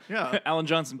 Hello. Yeah. Alan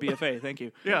Johnson, BFA. Thank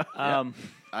you. Yeah.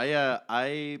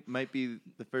 I might be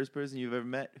the first person you've ever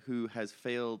met who has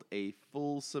failed a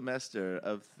full semester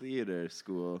of theater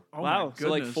school. Oh my Wow. So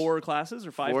like goodness. 4 classes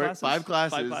or 5 classes? 5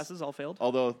 classes. 5 classes all failed?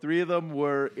 Although 3 of them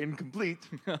were incomplete.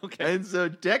 Okay. And so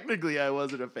technically I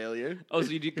wasn't a failure. Oh,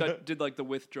 so you did like the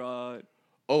withdraw.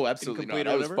 Oh, absolutely Incomplete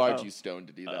not. or I was whatever? far Oh. too stoned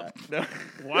to do that. No.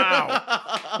 Wow.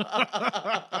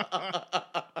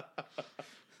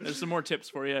 There's some more tips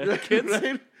for you, kids.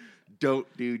 Right? Don't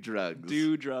do drugs.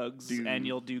 Do drugs and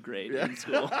you'll do great in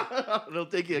school. It'll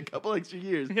take you a couple extra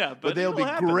years. Yeah, but they'll it'll be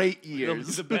happen. great They'll be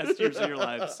years. the best years of your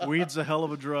lives. Weed's a hell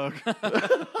of a drug.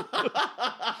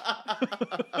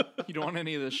 You don't want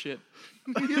any of this shit.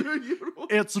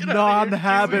 It's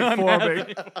non-habit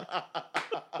forming.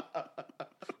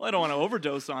 Well, I don't want to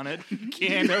overdose on it.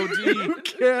 Can't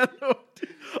OD.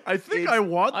 I think I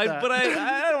want that. But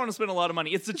I don't want to spend a lot of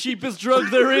money. It's the cheapest drug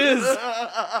there is.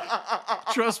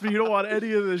 Trust me, you don't want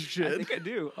any of this I shit. think I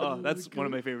do. Oh, that's one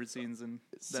of my favorite scenes in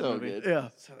that So movie. good. Yeah,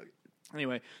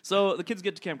 Anyway, so the kids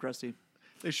get to Camp Krusty.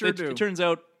 they sure do. It turns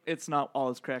out it's not all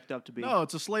it's cracked up to be. No,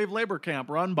 it's a slave labor camp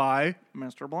run by.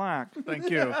 Mr. Black. Thank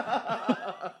you.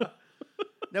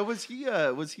 Now, was he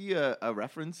a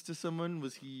reference to someone?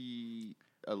 Was he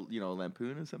a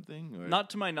lampoon or something? Or?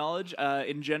 Not to my knowledge.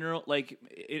 In general, like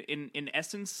in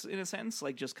essence, in a sense,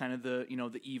 like just kind of the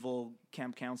the evil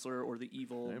camp counselor or the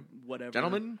evil whatever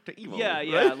Gentleman to evil. Yeah,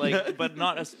 right? like but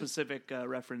not a specific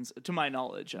reference to my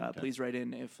knowledge. Please write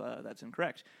in if that's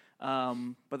incorrect.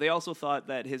 But they also thought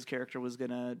that his character was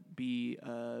gonna be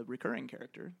a recurring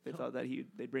character. They thought that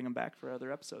they'd bring him back for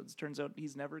other episodes. Turns out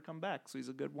he's never come back, so he's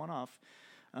a good one-off.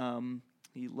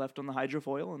 He left on the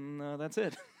hydrofoil, and that's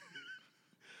it.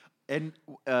 And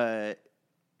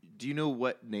do you know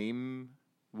what name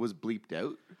was bleeped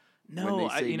out? No,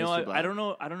 they say Mr. I Black? don't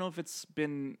know. I don't know if it's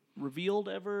been revealed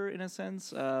ever in a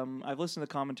sense. I've listened to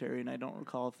the commentary, and I don't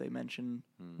recall if they mention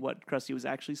what Krusty was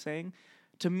actually saying.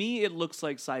 To me, it looks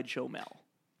like Sideshow Mel.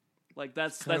 Like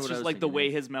that's what I just was like the thinking, way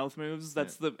yeah. his mouth moves.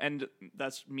 That's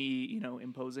that's me,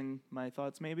 imposing my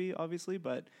thoughts, maybe obviously,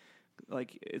 but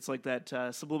like it's like that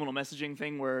subliminal messaging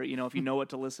thing where if you know what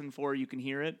to listen for, you can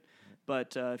hear it,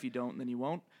 but if you don't, then you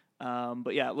won't.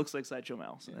 But yeah, it looks like Sideshow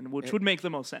Mel, which would make the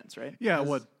most sense, right? Yeah,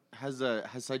 what? Has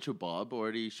Sideshow Bob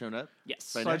already shown up?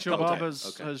 Yes. By now? Sideshow Couple Bob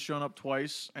times. has shown up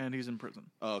twice, and he's in prison.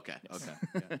 Oh, okay. Okay.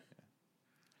 Yeah.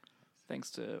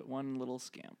 Thanks to one little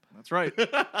scamp That's right.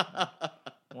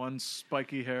 One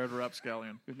spiky-haired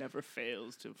rapscallion. who never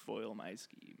fails to foil my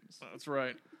schemes. That's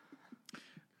right.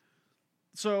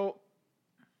 So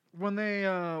when they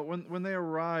when they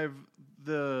arrive,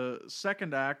 the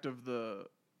second act of the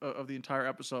entire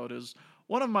episode is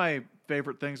one of my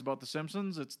favorite things about The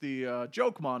Simpsons. It's the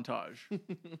joke montage,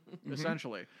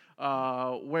 essentially,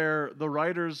 where the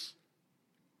writers.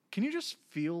 Can you just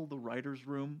feel the writers'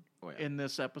 room in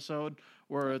this episode,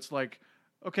 where it's like,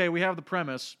 okay, we have the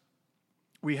premise,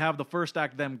 we have the first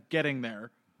act, them getting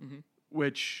there,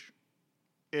 which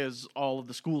is all of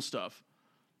the school stuff.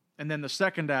 And then the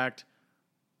second act,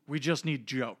 we just need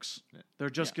jokes. They're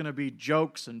just going to be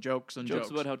jokes and jokes and Jokes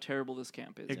jokes. about how terrible this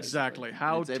camp is. Exactly.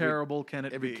 How It's every- terrible can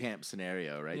it Every be? camp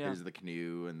scenario, right? Yeah. There's the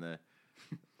canoe and the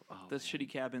The shitty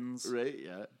cabins. right.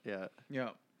 Yeah. Yeah. Yeah.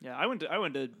 Yeah, I went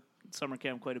to summer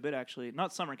camp quite a bit actually.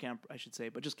 Not summer camp, I should say,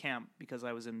 but just camp because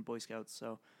I was in Boy Scouts.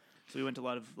 So we went to a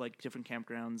lot of like different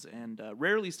campgrounds and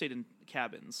rarely stayed in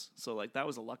cabins. So like that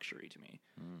was a luxury to me.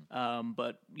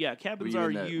 But yeah, cabins are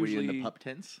Were usually. you in the pup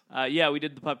tents? Yeah, we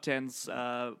did the pup tents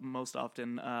most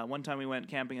often. One time we went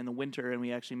camping in the winter and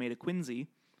we actually made a quinzee,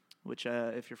 which,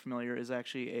 if you're familiar, is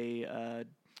actually a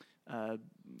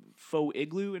faux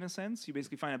igloo in a sense. You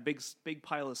basically find a big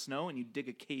pile of snow and you dig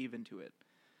a cave into it,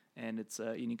 and it's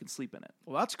and you can sleep in it.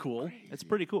 Well, that's cool. It's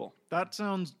pretty cool. That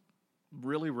sounds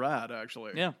really rad,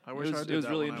 actually. Yeah, I wish it was- I did it was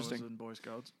that really when interesting. I was in Boy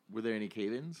Scouts. Were there any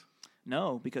cave-ins?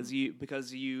 No, because you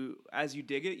as you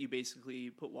dig it, you basically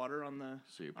put water on the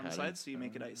So you're on the padding. sides, so you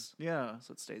make it ice, Yeah.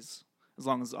 so it stays as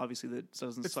long as obviously that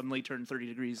doesn't suddenly turn 30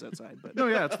 degrees outside. But No,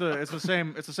 yeah, it's the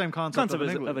same concept of an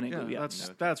igloo. of an igloo, yeah.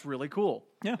 That's really cool.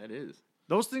 yeah. That is.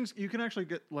 Those things you can actually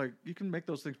get you can make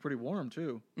those things pretty warm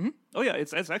too. Oh yeah,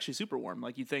 it's actually super warm.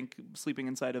 Like you think sleeping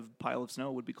inside a pile of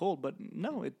snow would be cold, but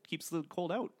no, it keeps the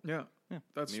cold out. Yeah.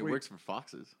 That's I mean, sweet. it works for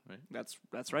foxes, right?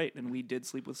 That's right, and we did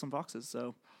sleep with some foxes.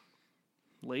 So,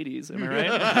 ladies, am I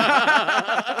right?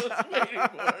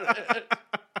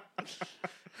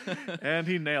 And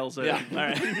he nails it. Yeah, all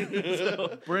right.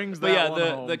 So, Brings but that yeah, one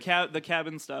home. the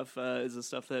cabin stuff is the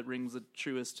stuff that rings the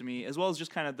truest to me, as well as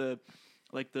just kind of the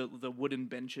wooden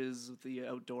benches, the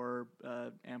outdoor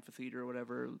amphitheater or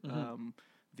whatever,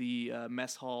 the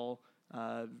mess hall,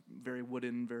 very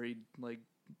wooden, very like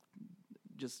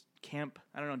just camp.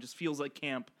 I don't know, just feels like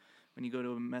camp when you go to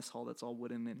a mess hall that's all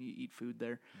wooden and you eat food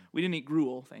there. We didn't eat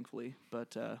gruel, thankfully, but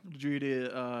Did you eat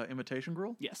a imitation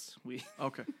gruel? yes, we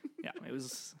Okay. yeah, it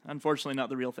was unfortunately not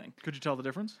the real thing. Could you tell the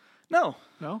difference? No,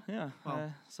 No? yeah,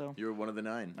 Oh. so You were one of the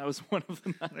 9. I was one of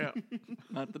the 9, Yeah.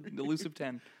 not the elusive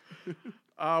 10.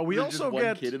 We There's just also one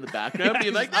get kid in the background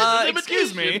being like, "This is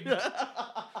excuse me. imitation."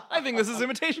 I think this is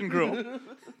imitation gruel.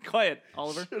 Quiet,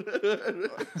 Oliver.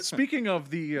 speaking of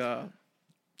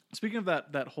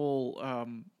that whole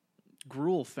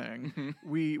gruel thing,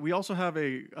 we also have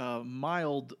a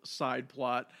mild side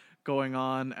plot going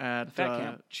on at Fat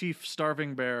camp. Chief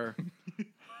Starving Bear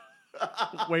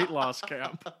weight loss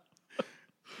camp.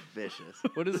 Vicious.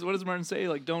 What does Martin say?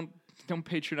 Like, don't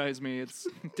patronize me. It's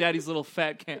Daddy's little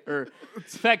fat camp, or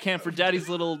it's fat camp for Daddy's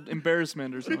little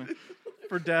embarrassment or something.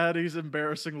 For Daddy's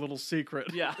embarrassing little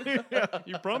secret. Yeah.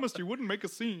 You promised you wouldn't make a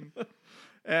scene.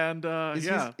 And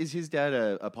Is his dad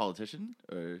a politician?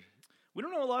 Or We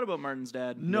don't know a lot about Martin's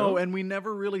dad. no, and we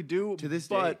never really do To this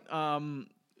but,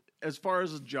 as far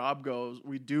as his job goes,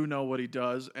 we do know what he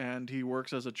does, and he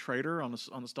works as a trader on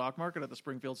the stock market at the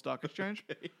Springfield Stock Exchange.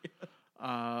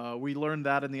 We learned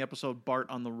that in the episode Bart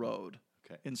on the Road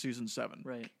Okay. in season 7.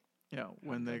 Right. Yeah,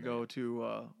 when they go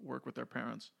to work with their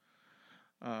parents.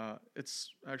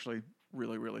 It's actually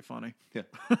really, really funny. Yeah.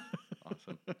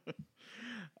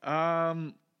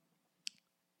 Awesome.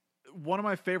 One of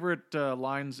my favorite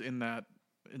lines in that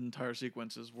entire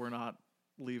sequence is "We're not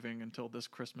leaving until this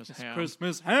Christmas ham."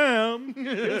 Christmas ham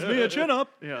gives me a chin up.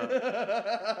 Yeah.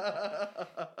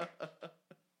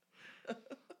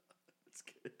 That's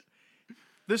good.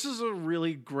 This is a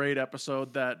really great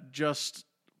episode that just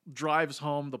drives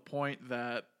home the point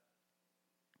that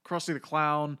Krusty the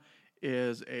Clown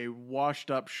is a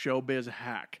washed-up showbiz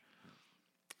hack,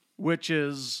 which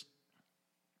is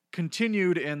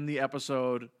continued in the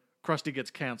episode Krusty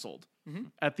Gets Canceled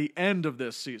at the end of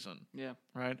this season, Yeah.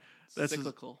 right?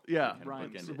 Cyclical. Yeah,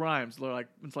 Rhymes. it's rhymes. They're like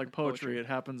it's like poetry. It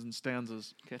happens in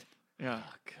stanzas. Good. Yeah.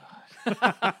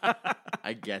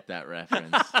 I get that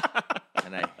reference,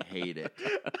 and I hate it.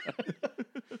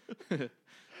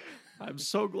 I'm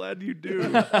so glad you do.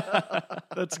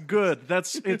 That's good.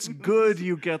 It's good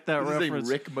you get that Is his name reference.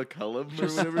 Rick McCullum or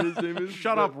whatever his name is?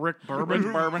 Shut up, Rick Berman.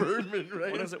 Berman,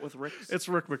 right? What is it with Rick's? It's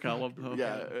Rick McCallum.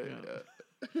 Okay.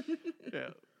 Yeah. Yeah.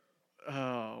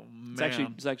 Oh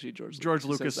man. It's actually George. George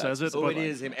Lucas that says it, Oh, but it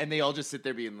is him, and they all just sit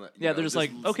there being like, Yeah, they're just like,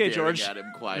 "Okay, staring George." at him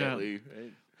quietly.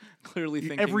 Right? Clearly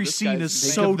thinking every this scene guy's is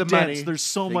insane. so of the dense. money. There's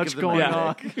so Think much of the going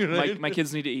money. on. My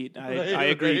kids need to eat. I Right,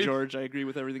 agree, right. George. I agree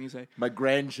with everything you say. My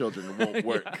grandchildren won't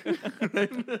work.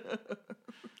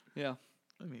 Yeah.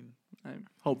 I mean, I'm,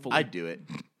 hopefully. I'd do it.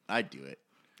 I'd do it.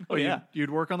 oh yeah.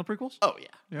 You'd work on the prequels? Oh yeah,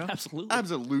 Yeah. Absolutely.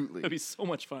 absolutely. That'd be so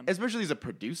much fun. Especially as a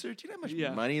producer, do you know how much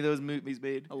Yeah. money those movies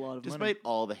made? A lot of money. Despite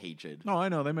all the hatred, No, I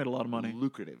know. They made a lot of money.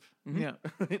 lucrative. Yeah.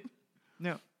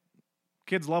 Yeah.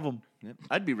 Kids love them. Yep.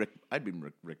 I'd be Rick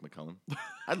McCullum.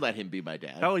 I'd let him be my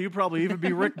dad. Hell, you probably even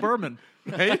be Rick Berman.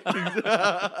 Right?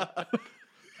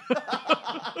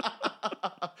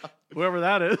 Whoever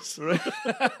that is.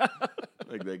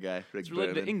 Like that guy, Rick It's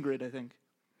related to Berman. Ingrid, I think.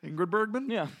 Ingrid Bergman?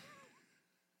 Yeah.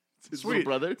 His Sweet.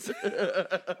 little brother.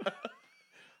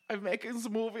 I'm making this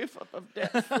movie of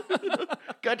death.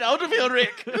 Get out of here,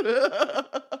 Rick.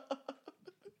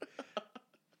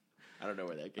 I don't know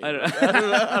where that came I from. don't,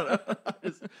 I don't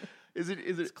know. Is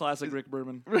it classic Rick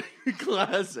Berman.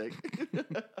 classic?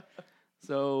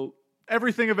 So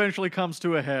Everything eventually comes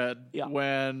to a head Yeah.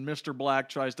 when Mr. Black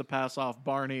tries to pass off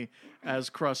Barney as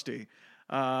Krusty.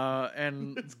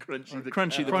 And Crunchy the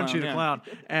Crunchy the Crunchy Clown, the yeah. Clown.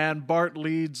 And Bart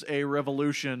leads a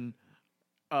revolution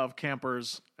of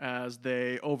campers as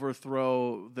they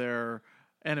overthrow their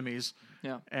enemies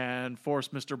yeah. and force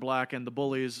Mr. Black and the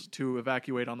bullies to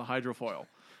evacuate on the hydrofoil.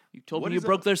 You told What me you is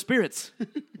broke their spirits.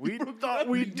 We thought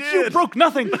we You did. broke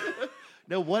nothing.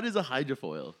 Now, what is a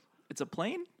hydrofoil? It's a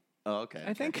plane, Oh, okay.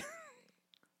 I think.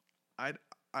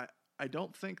 I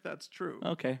don't think that's true.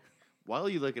 Okay. While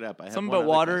you look it up, I have Something one about other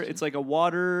water. question. It's like a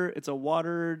water. It's a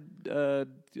water It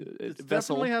vessel.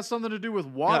 definitely has something to do with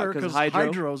water 'cause because hydro.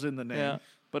 hydro's in the name. Yeah.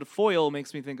 But a foil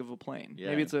makes me think of a plane. Yeah.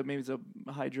 Maybe it's a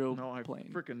hydro No, I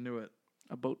plane. freaking knew it.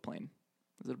 A boat plane.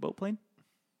 Is it a boat plane?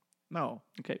 No.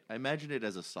 Okay. I imagine it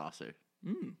as a saucer.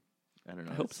 I don't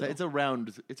know. hope It's- so.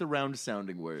 It's a round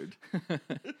sounding word.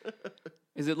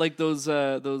 Is it like those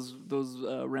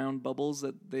round bubbles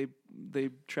that they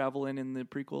travel in the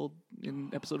prequel in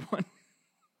episode 1?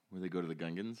 Where they go to the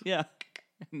Gungans? Yeah,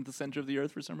 in the center of the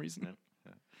earth for some reason.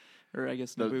 Yeah. Or I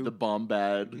guess The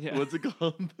Bombad. Yeah. What's it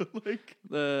called?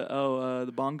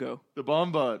 the bongo. The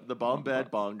Bombad. The Bombad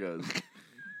bongos.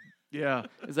 Yeah.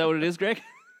 Is that what it is, Greg?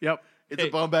 Yep. It's a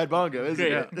Bombad bongo, isn't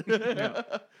Great. it? Yeah.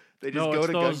 They just No, go it's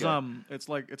to those Gunga.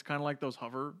 it's kind of like those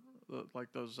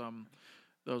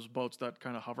those boats that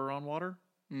kind of hover on water.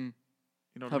 Mm.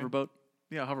 You know what I mean? Hoverboat.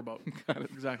 Yeah, hoverboat.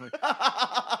 Exactly.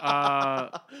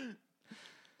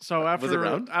 So Was it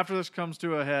round? after this comes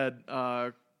to a head,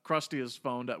 Krusty is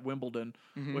found at Wimbledon,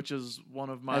 which is one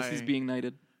of my As he's being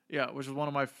knighted. which is one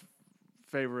of my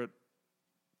favorite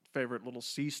little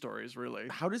sea stories. Really,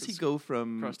 How does he go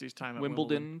from Krusty's time at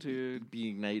Wimbledon to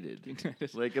being knighted?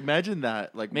 Like, imagine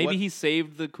that. Like, maybe what- he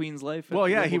saved the Queen's life. At Well,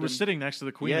 yeah, he Wimbledon. was sitting next to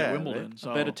the Queen Yeah, at Wimbledon. right.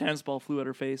 So, I bet a tennis ball flew at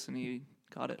her face and he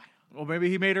got it. well, maybe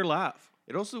he made her laugh.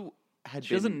 It also had She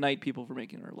been. doesn't knight people for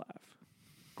making her laugh.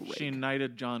 She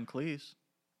knighted John Cleese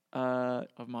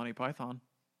of Monty Python.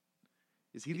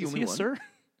 Is he the Is only he a one? sir?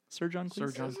 Sir John Cleese?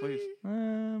 Sir John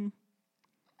You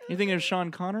Cleese. thinking of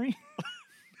Sean Connery?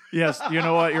 Yes, you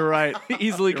know what? You're right.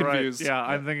 Easily You're right. confused. Yeah,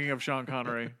 I'm thinking of Sean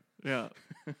Connery. Yeah.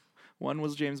 One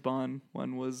was James Bond.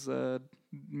 One was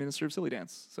Minister of Silly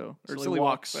Dance. So or Silly Silly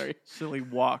Walk. Sorry, Silly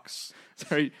Walks.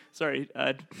 sorry.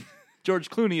 George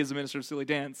Clooney is the Minister of Silly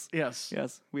Dance. Yes.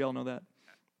 Yes, we all know that.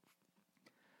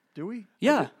 Do we?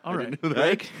 Yeah. All right. Know that?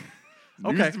 Greg?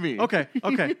 News Okay. to me. Okay.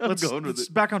 Let's going with let's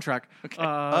it. back on track.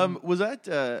 Was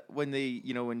that when they,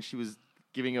 when she was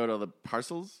giving out all the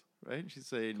parcels, right? She's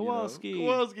saying, Kowalski.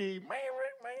 Kowalski, my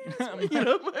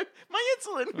insulin, my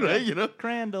insulin, right?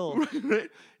 Crandall. Right?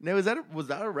 Now, was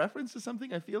that a reference to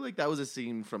something? I feel like that was a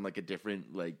scene from like a different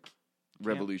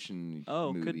Revolution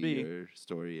Oh, movie could be. or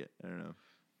story. I don't know.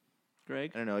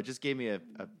 Greg. I don't know. It just gave me a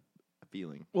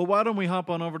feeling. Well, why don't we hop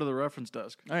on over to the reference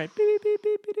desk? All right.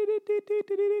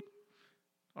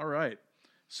 All right.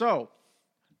 So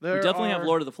there We definitely are, have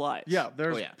Lord of the Flies. Yeah,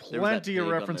 there's Oh, yeah. There was that plenty of pig on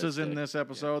the references in stick. this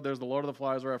episode. There's the Lord of the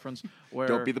Flies reference where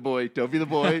Don't be the boy. Don't be the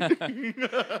boy.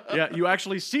 yeah, you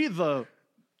actually see the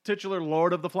titular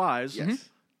Lord of the Flies Yes.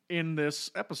 in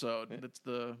this episode. It's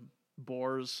the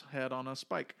boar's head on a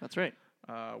spike, That's right.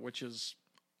 which is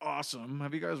awesome.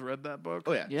 Have you guys read that book?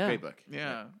 Oh yeah, Yeah. It's a great book.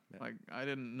 Yeah. Like I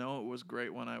didn't know it was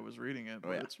great when I was reading it,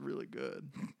 but yeah. it's really good.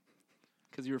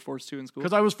 Because you were forced to in school.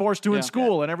 Because I was forced to Yeah. in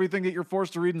school, and everything that you're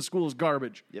forced to read in school is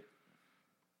garbage. Yep.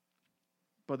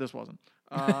 But this wasn't.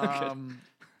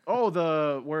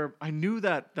 Where I knew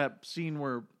that scene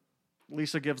where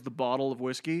Lisa gives the bottle of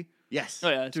whiskey. Yes. Oh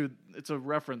yeah. It's Dude, it's a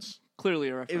reference. clearly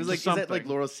a reference. It was like, is that like something.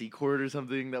 Laura Secord or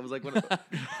something? That was like one of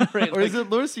right, or is it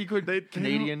Laura Secord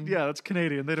Canadian? Yeah, that's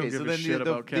Canadian. They don't Okay, give so a then shit the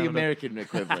about Canada. American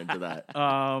equivalent to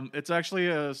that. It's actually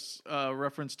a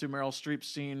reference to Meryl Streep's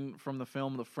scene from the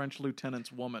film The French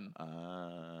Lieutenant's Woman.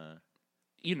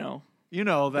 you know. You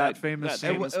know that famous that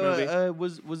scene. famous movie.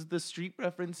 Was the street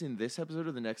reference in this episode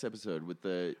or the next episode with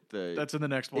the That's in the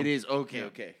next one. it is okay Yeah.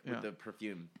 okay Yeah. with the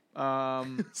perfume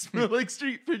Um, smell like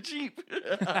street for cheap.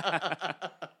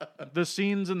 the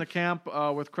scenes in the camp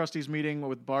with Krusty's meeting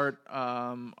with Bart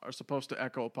are supposed to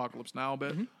echo Apocalypse Now a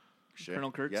bit. Sure.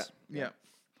 Colonel Kurtz. Yeah.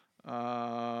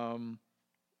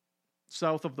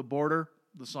 South of the Border,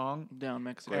 the song, Down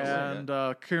Mexico. Yeah.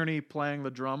 and Kearney playing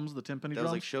the drums, the timpani That drums.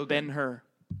 was like Shogun. Ben Hur.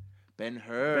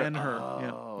 Ben-Hur. Ben-Hur,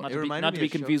 yeah. Oh, Not it to be, reminded not me to be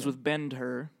of confused Shogun. with Bend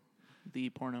Hur, the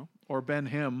porno, or Ben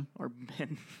Him. or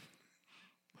Ben.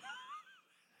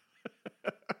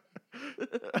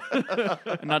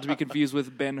 And not to be confused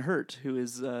with Ben Hurt, who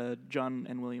is John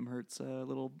and William Hurt's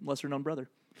little lesser-known brother,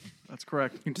 That's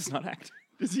correct. who does not act.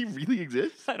 Does he really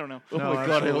exist? I don't know. Oh No, my god,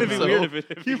 I actually, hope it'd be so. weird if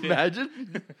Can you he did.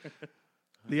 imagine?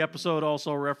 The episode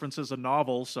also references a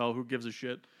novel, so who gives a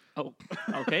shit? Oh,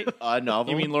 okay. A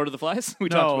novel. You mean Lord of the Flies? We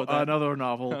talked No, about that. another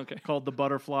novel Okay. called The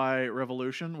Butterfly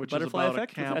Revolution, which Butterfly is about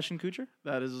Effect a with camp Ashton Kutcher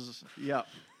that is, yeah,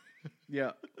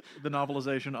 the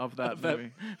novelization of that that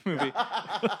movie. movie.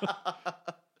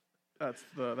 That's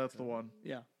the one.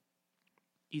 Yeah.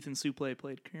 Ethan Suplee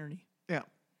played Kearney. Yeah,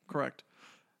 correct.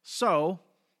 So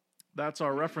that's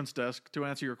our reference desk to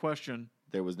answer your question.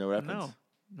 There was no reference.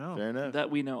 No, Fair enough. That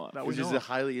we know of. That Which we is know a of.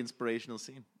 highly inspirational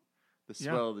scene. The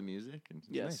Yeah. swell of the music. And it's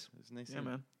Yes. nice. It was a nice. Yeah, scene.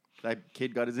 man. That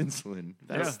kid got his insulin.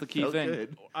 That's Yeah. the key Felt thing.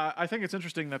 good. I think it's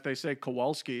interesting that they say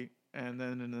Kowalski, and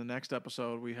then in the next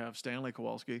episode we have Stanley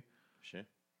Kowalski. Sure.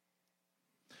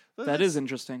 That is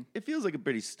interesting. It feels like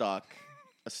a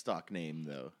stock name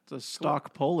though. It's a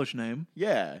stock Polish name.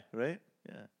 Yeah. Right.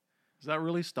 Yeah. Is that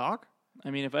really stock?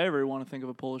 I mean, if I ever want to think of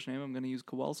a Polish name, I'm going to use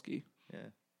Kowalski.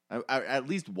 Yeah. At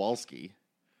least Walski.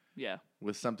 Yeah.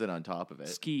 with something on top of it.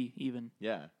 Ski, even.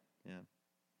 Yeah. Yeah.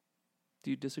 Do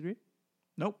you disagree?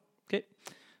 Nope. Okay.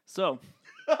 So,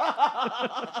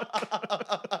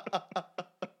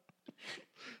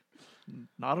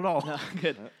 Not at all.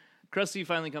 good. Krusty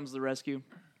finally comes to the rescue.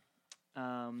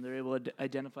 They're able to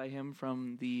identify him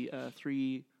from the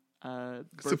 3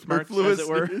 birthmarks, as it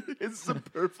were. It's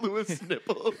superfluous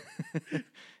nipple.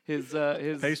 His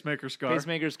Pacemaker scar.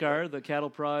 pacemaker scar, the cattle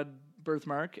prod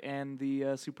birthmark, and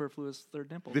the superfluous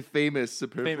third nipple. The famous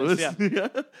superfluous. Famous,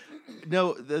 yeah.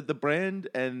 No, the brand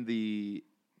and the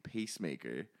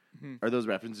pacemaker. Are those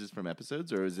references from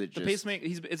episodes, or is it The just pacemaker.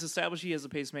 It's established he has a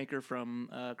pacemaker from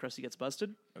Krusty Gets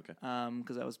Busted. Okay.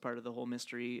 Because that was part of the whole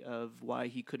mystery of why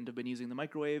he couldn't have been using the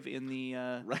microwave in the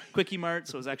Right. Quickie Mart.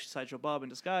 So it was actually Sideshow Bob in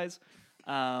disguise.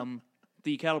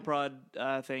 The cattle prod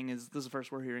thing this is the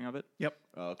first we're hearing of it. Yep.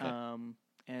 Oh, okay.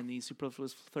 And the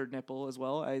superfluous third nipple as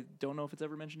well. I don't know if it's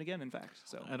ever mentioned again. In fact,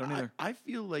 so I don't either. I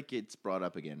feel like it's brought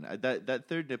up again. That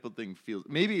third nipple thing feels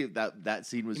maybe that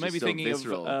scene was you might just be so thinking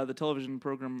visceral. of the television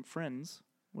program Friends,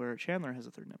 where Chandler has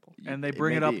a third nipple. And they It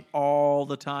bring may it up be. all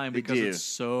the time They because do. it's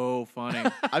so funny.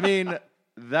 I mean,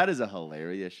 that is a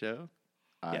hilarious show.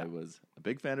 Yeah. I was a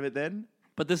big fan of it then.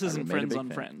 But this isn't remain a Friends big on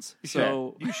fan. Friends. Yeah,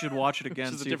 So you should watch it again,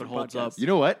 Which is a see if it different holds up. podcast. You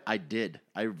know what? I did.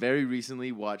 I very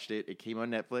recently watched it. It came on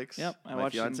Netflix. yep, I My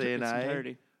watched fiance it in and its I,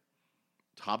 entirety.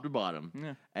 top to bottom,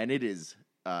 Yeah. and it is.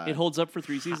 It holds up for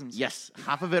 3 seasons. Yes,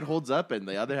 half of it holds up, and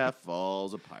the other half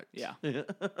falls apart. Yeah.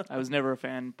 I was never a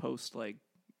fan post like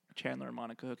Chandler and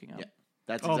Monica hooking up. Yeah.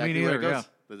 That's Oh, me exactly where it neither, goes. yeah.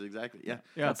 That's exactly yeah.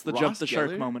 Yeah. That's the Ross jump the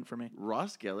shark Geller? moment for me.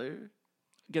 Ross Geller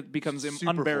Becomes super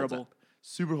unbearable. holds up.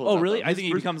 Super holds Oh, up. really? though. I His think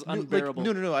he first- becomes no, like, unbearable.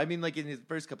 no. I mean, like in his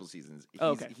first couple seasons, he's,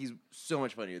 Oh, okay. he's so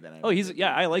much funnier than I. Oh, he's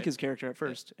remember. I like his character at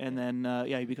first, and then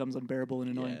he becomes unbearable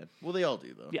and annoying. Yeah. Well, they all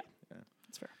do though. Yeah.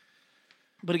 That's fair.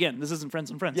 But again, this isn't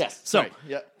Friends on Friends. Yes. So sorry.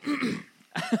 Yeah.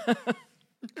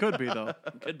 Could be, though.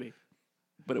 could be,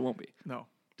 but it won't be. No.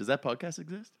 Does that podcast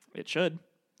exist? It should.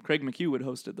 Craig McHugh would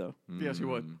host it though, Yes, you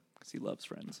would. because he loves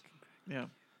Friends. Yeah.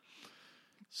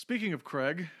 Speaking of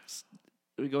Craig,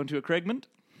 Are we going to a Craigment?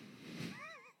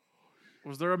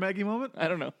 was there a Maggie moment? I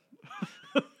don't know.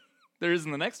 There is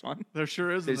in the next one. There sure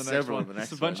is There's in the next several one. in the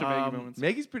next It's a bunch one. of Maggie moments.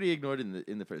 Maggie's pretty ignored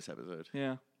in the first episode.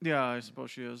 Yeah. Yeah, I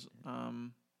suppose she is.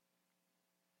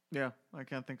 Yeah, I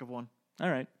can't think of one. All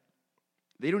right.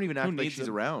 They don't even act like needs she's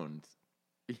them? around,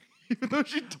 even though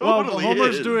she Well, totally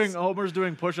Homer's is.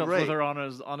 doing push-ups Right. with her on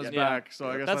his Yeah. back. So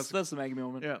I guess That's the Maggie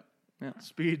moment. yeah. Yeah.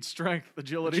 Speed, strength,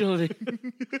 agility. Agility.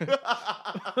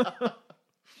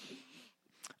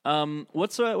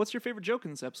 What's your favorite joke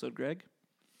in this episode, Greg?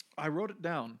 I wrote it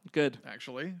down Good.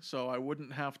 actually, so I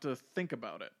wouldn't have to think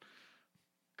about it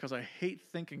because I hate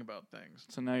thinking about things.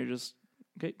 So now you're just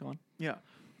okay. Go on. Yeah.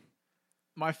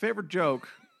 My favorite joke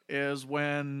is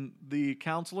when the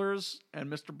counselors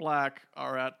and Mr. Black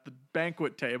are at the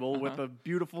banquet table with a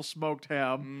beautiful smoked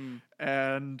ham,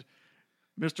 and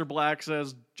Mr. Black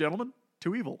says, "Gentlemen,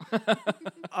 too evil."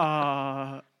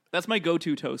 That's my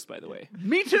go-to toast, by the way.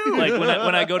 Me too. Like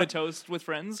when I go to toast with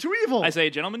friends, Too evil. I say,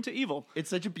 "Gentlemen, to evil." It's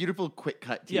such a beautiful quick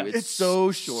cut too. Yeah. It's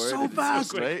so short, so and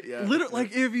fast, right? Yeah. Literally,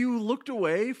 like if you looked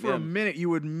away for Yeah. a minute, you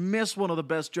would miss one of the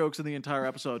best jokes in the entire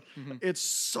episode. It's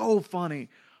so funny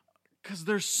because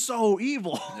they're so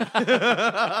evil.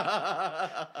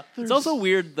 It's also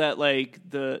weird that like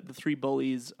the 3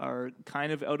 bullies are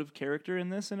kind of out of character in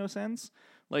this, in a sense.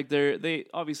 Like they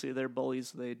obviously they're bullies,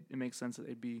 so it makes sense that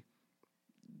they'd be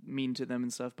mean to them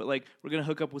and stuff. But like we're gonna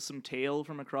hook up with some tail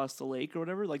from across the lake or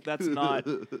whatever. Like that's not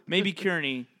maybe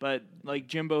Kearney, but like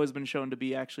Jimbo has been shown to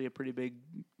be actually a pretty big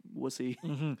wussy.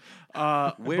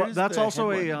 But Where's that's the also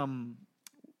head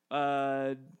a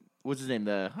Uh, What's his name?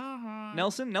 The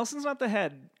Nelson. Nelson's not the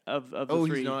head of the Oh,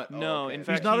 he's 3. not? Oh, No, okay. in He's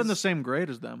fact, he's not in the same grade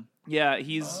as them. Yeah,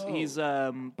 he's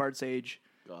Bart's age,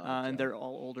 Gotcha. and they're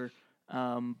all older.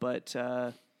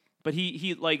 But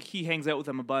he hangs out with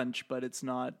them a bunch. But it's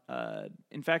not.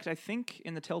 In fact, I think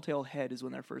in the Telltale Head is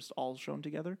when they're first all shown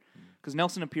together, because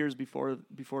Nelson appears before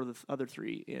the other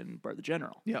 3 in Bart the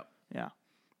General. Yeah, Yeah,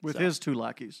 with So- his 2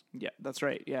 lackeys. yeah, that's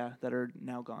right. Yeah, that are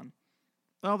now gone.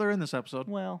 Oh, they're in this episode.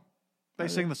 Well, They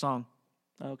sing the song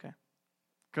okay.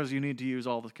 because you need to use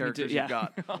all the characters yeah. you've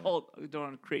got. Don't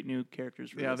want to create new characters.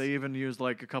 For Yeah, this. they even used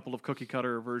like a couple of cookie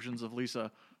cutter versions of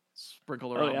Lisa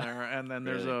sprinkle her Oh, on yeah. there, and then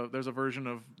there's Really? a version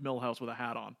of Millhouse with a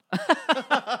hat on.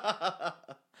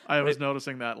 I was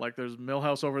noticing that like there's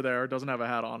Millhouse over there doesn't have a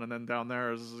hat on, and then down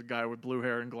there is a guy with blue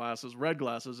hair and glasses, red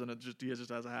glasses, and he just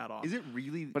has a hat on. Is it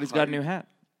really? But he's got a new hard- hat.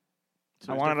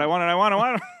 So I it's want it. I different. want it. I want it. I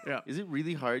want it. Yeah. Is it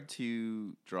really hard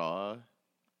to draw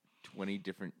 20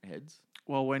 different heads?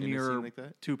 Well, when in a scene you're like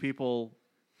that? 2 people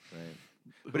Right.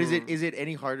 But is it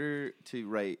any harder to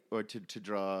write or to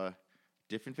draw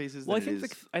different faces? Well, than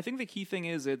I think the key thing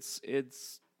is it's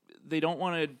they don't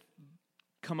want to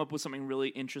come up with something really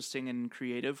interesting and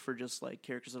creative for just like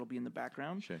characters that'll be in the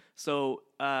background. Sure. So,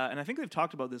 and I think they've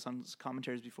talked about this on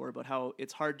commentaries before about how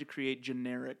it's hard to create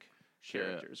generic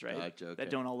characters, right? Gotcha, okay. That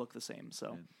don't all look the same.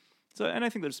 So, and I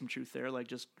think there's some truth there, like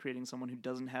just creating someone who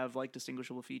doesn't have like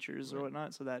distinguishable features or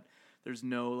whatnot, so that there's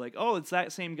no like, oh, it's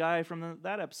that same guy from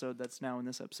that episode that's now in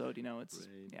this episode. You know, it's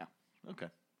yeah. Okay.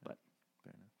 But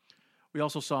We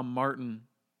also saw Martin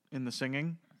in the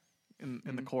singing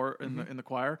in the core in the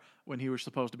choir when he was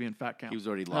supposed to be in Fat Camp. He was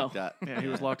already locked up. Yeah, he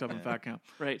was locked up in Fat Camp.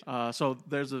 right. So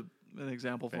there's an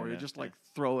example for you. enough, Just like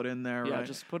throw it in there. Yeah, right?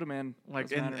 just put him in. like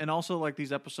Doesn't matter. and also like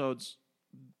these episodes,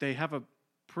 they have a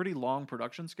pretty long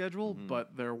production schedule,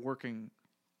 but they're working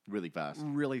really fast.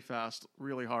 really fast,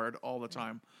 really hard all the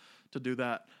time to do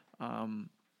that. And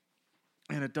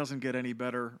it doesn't get any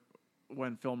better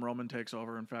when Film Roman takes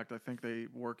over. In fact, I think they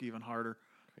work even harder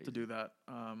to do that.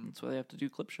 That's why they have to do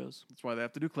clip shows. That's why they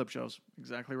have to do clip shows.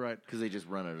 Exactly right. Because they just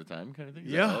run out of time, kind of thing.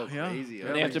 Yeah, Oh, yeah. crazy. Yeah,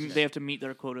 They Okay. have to meet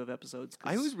their quota of episodes.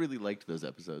 'Cause I always really liked those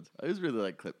episodes. I always really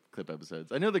like clip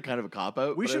episodes. I know they're kind of a cop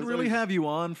out. We should really have you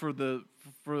on for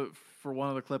one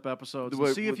of the clip episodes and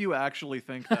see if you actually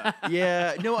think that.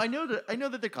 Yeah, no, I know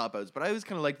that they're cop outs, but I always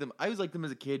kind of like them. I always liked them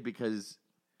as a kid because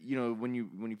when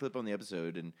you flip on the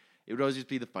episode and it would always just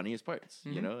be the funniest parts,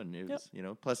 and it was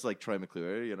plus like Troy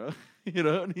McClure,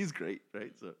 and he's great,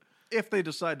 right? So If they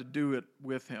decide to do it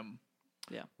with him.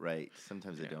 yeah. right,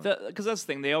 sometimes they don't. Because that's the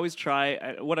thing. They always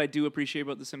try. What I do appreciate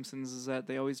about The Simpsons is that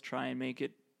they always try and make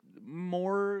it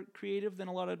more creative than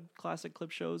a lot of classic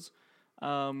clip shows.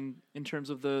 In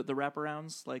terms of the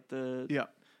wraparounds, like the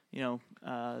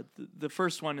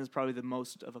first one is probably the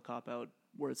most of a cop out,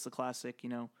 where it's the classic,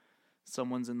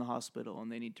 someone's in the hospital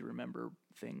and they need to remember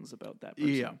things about that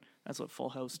person. Yeah. That's what Full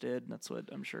House did, and that's what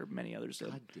I'm sure many others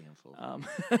did. God damn fool.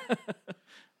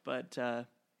 But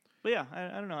yeah, I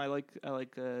don't know. I like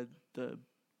the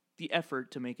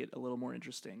effort to make it a little more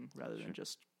interesting rather than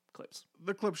just clips.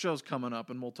 The clip show's coming up,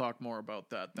 and we'll talk more about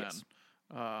that then. Yes.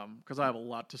 Because I have a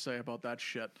lot to say about that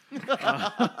shit.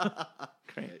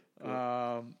 Great.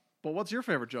 But what's your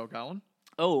favorite joke, Alan?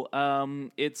 Oh,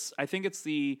 I think it's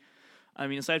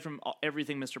aside from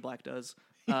everything Mr. Black does,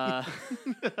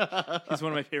 he's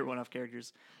one of my favorite one-off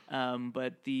characters.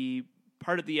 But the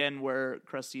part at the end where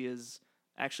Krusty is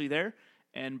actually there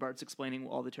and Bart's explaining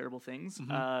all the terrible things,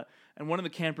 and one of the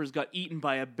campers got eaten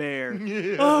by a bear.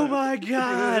 Oh my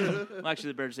god! Well, actually,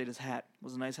 the bear just ate his hat.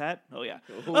 Was it a nice hat? Oh yeah.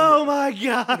 Oh my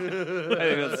god!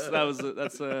 I think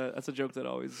that's a joke that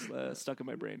always stuck in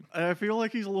my brain. I feel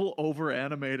like he's a little over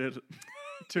animated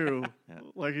too.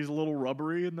 Like he's a little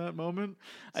rubbery in that moment.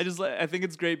 I think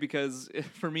it's great because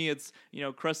for me it's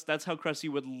that's how Krusty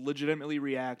would legitimately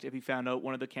react if he found out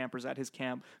one of the campers at his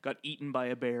camp got eaten by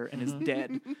a bear and is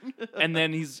dead. and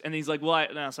then he's like,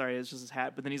 well, sorry, it's just his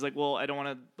hat. But then he's like, well, I don't want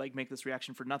to like make this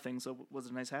reaction for nothing. So was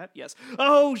it a nice hat? Yes.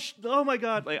 Oh my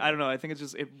god! Like I don't know. I think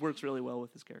it works really well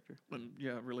with his character.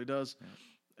 Yeah, it really does.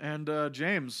 And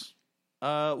James.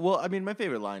 Well, I mean, my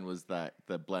favorite line was the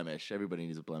blemish. Everybody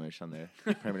needs a blemish on their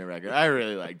permanent record. I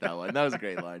really liked that one. That was a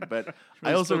great line. But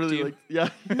I also spoke to really you.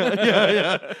 liked,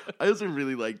 yeah. I also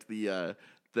really liked the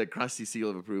Krusty seal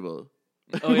of approval.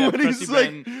 Oh yeah, When Krusty he's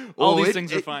like, Ben, all these it-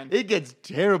 things are fine. It gets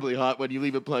terribly hot when you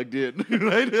leave it plugged in,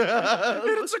 right? And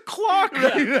it's a clock.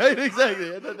 right, exactly.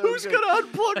 I thought that Who's was great. gonna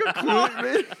unplug a clock?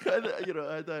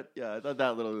 I thought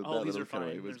that little All these little are fine.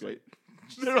 cutaway was There's, great. like,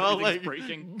 They're all everything's like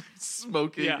breaking.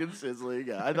 smoking Yeah. and sizzling.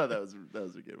 Yeah, I thought that was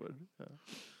a good one. Yeah.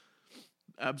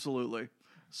 Absolutely.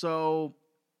 So,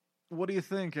 what do you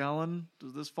think, Alan?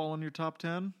 Does this fall in your top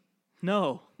 10?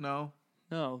 No, No.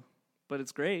 but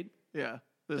it's great. Yeah.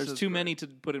 This There's is too great. many to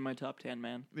put in my top 10,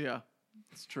 man. Yeah,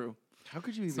 it's true. How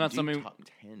could you even not do something- top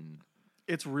 10?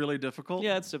 It's really difficult.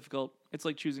 Yeah, it's difficult. It's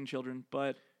like choosing children,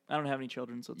 but I don't have any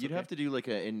children, so it's You'd okay. have to do like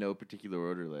a in no particular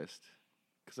order list,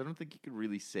 because I don't think you could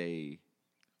really say.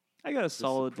 I got a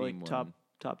solid supreme like one.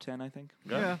 top 10, I think.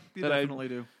 Yeah, you That I- definitely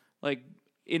do. Like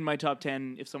in my top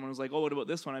 10, if someone was like, "Oh, what about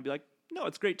this one?" I'd be like, "No,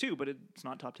 it's great too, but it's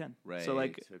not top 10." Right. So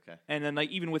like, okay. and then like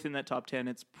even within that top 10,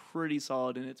 it's pretty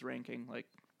solid in its ranking. Like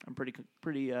I'm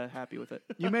pretty happy with it.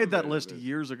 You made that list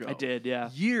years ago. I did, yeah,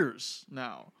 Years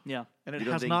now, yeah. and it You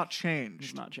don't has think- not It's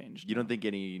changed. not changed. You don't think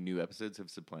any new episodes have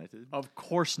supplanted? Of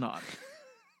course not.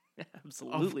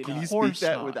 Absolutely Of Can not. you course speak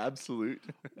that not. with absolute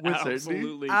certainty?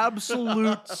 Absolutely.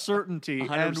 Absolute certainty, and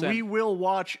 100%. we will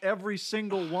watch every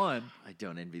single one. I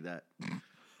don't envy that.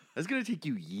 That's gonna take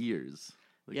you years.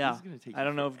 Like, Yeah, this is gonna take I you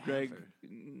don't know if Greg forever.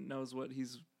 knows what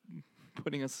he's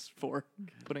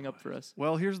putting up for us.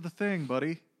 Well, here's the thing,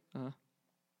 buddy. Uh-huh.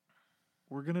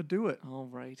 We're gonna do it. All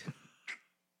right.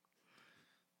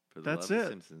 For the That's love of it.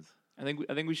 Simpsons. I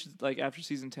think we should, like, after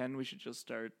season 10, we should just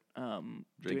start doing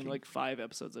Drinking. like 5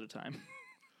 episodes at a time.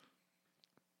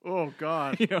 Oh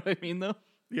God. You know what I mean, though?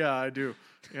 Yeah, I do.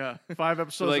 Yeah, 5 So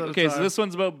episodes. like, at a okay, time. so this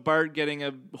one's about Bart getting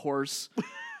a horse.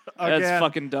 That's Again.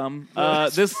 fucking dumb.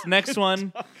 This next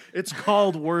one, It's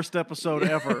called worst episode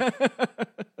ever.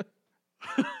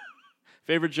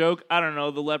 favorite joke? I don't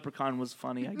know. The leprechaun was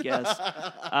funny, I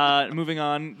guess. Moving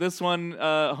on. This one,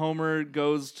 Homer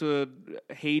goes to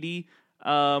Haiti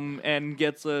and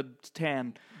gets a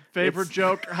tan. Favorite It's-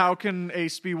 joke: how can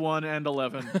Ace be 1 and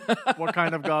 11? What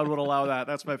kind of God would allow that?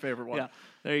 That's my favorite one. Yeah,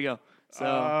 there you go.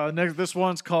 So Next, this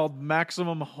one's called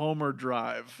Maximum Homer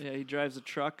Drive. yeah, he drives a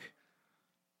truck.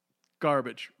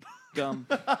 Garbage. Dumb.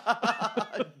 Dumb.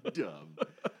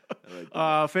 I like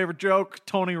that. Favorite joke: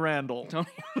 Tony Randall. Tony-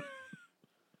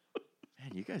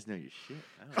 Man, you guys know your shit.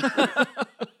 I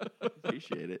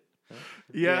appreciate it.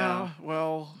 Yeah.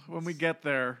 Well, when we get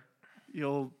there,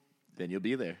 Then you'll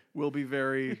be there. we'll be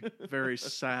very, very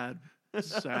sad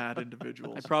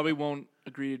individuals. I probably won't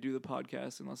agree to do the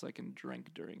podcast unless I can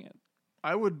drink during it.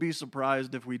 I would be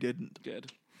surprised if we didn't.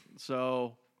 Good.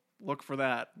 So look for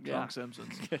that, Yeah. Drunk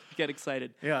Simpsons. Get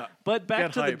excited. Yeah. But back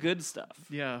Get to the hype. good stuff.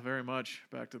 Yeah, very much.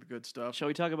 Back to the good stuff. Shall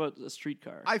we talk about a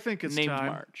streetcar? I think it's named time.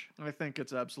 Marge. I think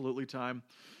it's absolutely time.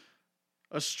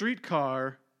 A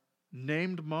streetcar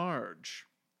named Marge.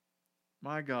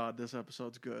 My God, this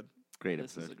episode's good. Great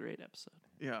This episode. is a great episode.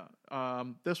 Yeah.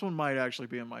 This one might actually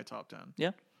be in my top 10.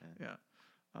 Yeah, Yeah.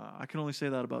 I can only say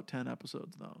that about 10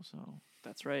 episodes, though. So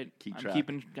that's right. Keep I'm track.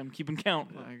 keeping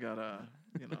count. I gotta,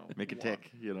 Make it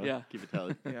tick, you know? Yeah. Keep it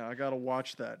tally. Yeah, I gotta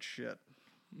watch that shit.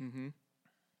 Mm-hmm.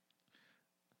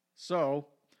 So,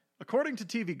 according to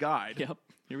TV Guide, Yep.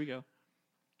 Here we go.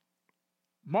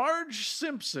 Marge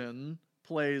Simpson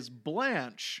plays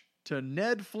Blanche to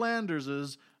Ned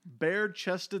Flanders'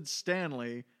 bare-chested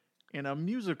Stanley in a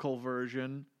musical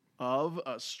version of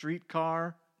A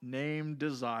Streetcar Named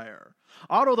Desire.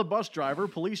 Otto the bus driver,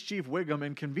 police chief Wiggum,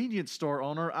 and convenience store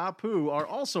owner Apu are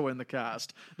also in the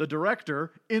cast. The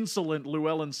director, insolent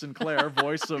Llewellyn Sinclair,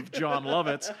 voice of John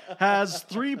Lovitz, has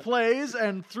 3 plays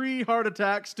and 3 heart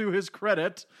attacks to his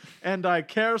credit, and I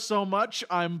care so much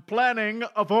I'm planning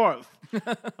a 4th.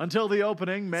 Until the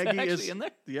opening, Maggie actually is in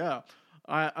there? Yeah.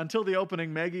 Until the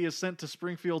opening, Maggie is sent to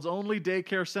Springfield's only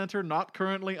daycare center not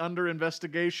currently under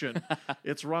investigation.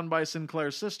 It's run by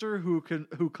Sinclair's sister, who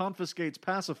confiscates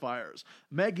pacifiers.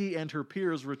 Maggie and her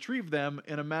peers retrieve them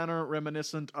in a manner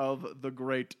reminiscent of The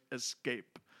Great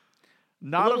Escape.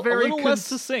 Not A a very little less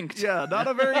succinct. Yeah, not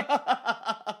a very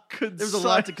There's a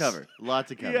lot to cover. Lot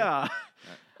to cover. Yeah.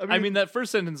 I mean, that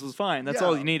first sentence was fine. That's Yeah.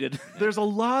 all you needed. There's a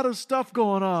lot of stuff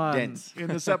going on dense. in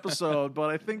this episode, but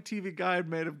I think TV Guide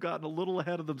may have gotten a little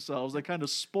ahead of themselves. They kind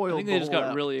of spoiled I think the they just whole got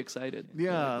app. really excited. They're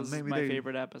Yeah, like, this maybe is my they-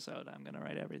 favorite episode. I'm gonna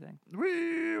write everything.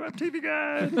 Woo, I'm TV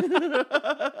Guide.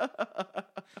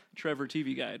 Trevor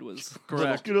TV Guide was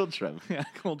Correct. Good old Trev. yeah,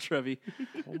 old Trevi.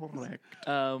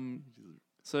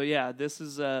 So yeah, this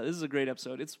is a great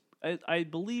episode. It's I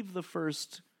believe the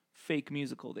first fake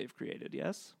musical they've created.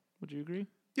 Yes, would you agree?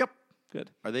 Yep.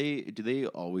 Good. Do they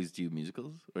always do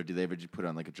musicals? Or do they ever just put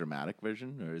on like a dramatic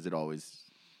version? Or is it always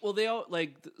Well, they all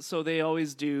they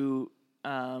always do.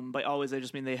 By always, I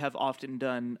just mean they have often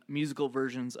done musical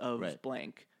versions of Right.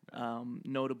 blank.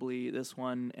 Notably, this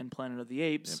one and Planet of the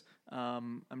Apes.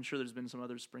 I'm sure there's been some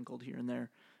others sprinkled here and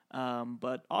there.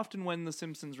 But often when the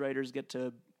Simpsons writers get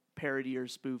to parody or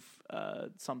spoof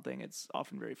something, it's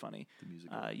often very funny.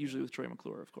 Usually with Troy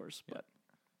McClure, of course. But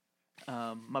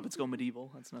Muppets Go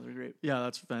Medieval. That's another great. Yeah,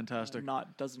 that's fantastic.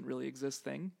 Doesn't really exist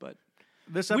thing, but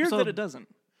This weird episode, that it doesn't.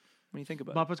 When you think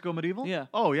about it. Muppets Go Medieval. Yeah.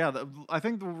 Oh yeah. I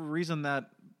think the reason that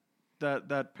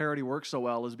parody works so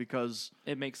well is because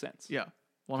It makes sense. yeah,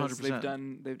 'Cause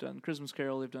 100%. They've done Christmas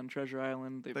Carol, they've done Treasure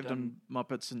Island, they've They've done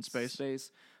Muppets in Space.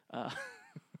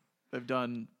 They've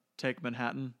done Take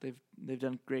Manhattan. They've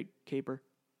done Great Caper,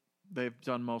 They've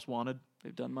done Most Wanted,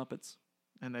 they've done Muppets,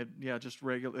 and they've just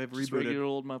They've just rebooted. regular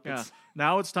old Yeah. Muppets.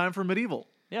 Now it's time for Medieval.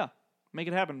 Yeah, make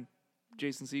it happen,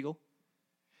 Jason Segel.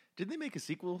 Didn't they make a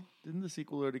sequel? Didn't the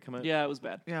sequel already come out? Yeah, it was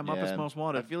bad. Yeah, Muppets Most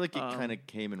Wanted. I feel like it Um, kind of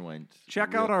came and went.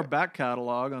 Check real out our quick. back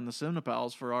catalog on the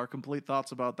Cinepals for our complete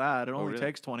thoughts about that. It only really?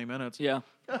 takes 20 minutes. Yeah,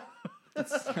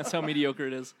 that's how mediocre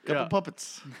it is. Couple Yeah.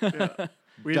 puppets.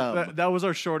 Dumb. That was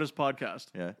our shortest podcast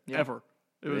Yeah. ever.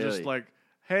 It was just Really? like,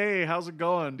 hey, how's it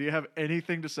going? Do you have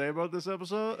anything to say about this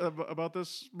episode, about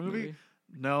this movie? Movie.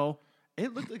 No.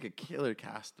 It looked like a killer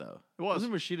cast, though. It was.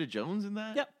 Wasn't Rashida Jones in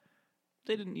that? Yep,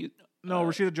 they didn't use. No,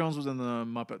 Rashida Jones was in the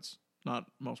Muppets, not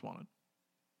Most Wanted.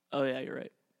 Oh yeah, you're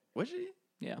right. Was she?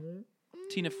 Yeah,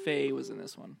 Tina Fey was in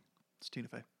this one. It's Tina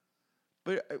Fey.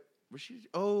 But was she?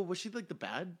 Oh, was she like the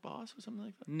bad boss or something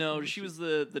like that? No, she was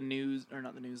the news, or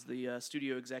not the news, the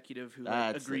studio executive who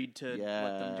That's agreed to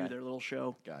let them do their little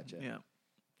show. Gotcha. Yeah.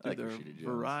 I like Their Rashida Jones.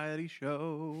 variety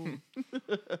show.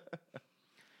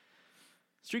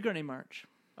 Streetcar Named March.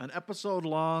 An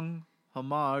episode-long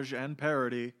homage and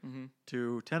parody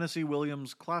to Tennessee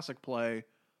Williams' classic play,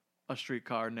 A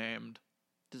Streetcar Named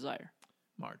Desire.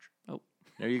 Marge. Oh,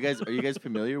 Are you guys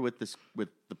familiar with this with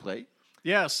the play?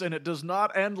 Yes, and it does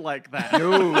not end like that.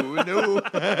 No.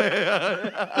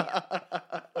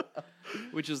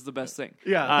 which is the best thing.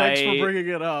 Yeah, thanks for bringing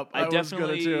it up. I was gonna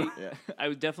definitely, too. I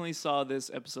definitely saw this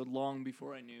episode long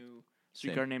before I knew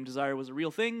Streetcar Named Desire was a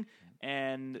real thing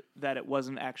and that it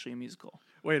wasn't actually a musical.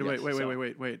 Wait.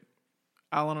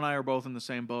 Alan and I are both in the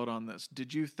same boat on this.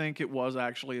 Did you think it was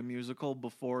actually a musical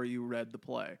before you read the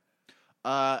play?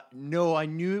 No, I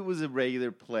knew it was a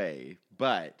regular play,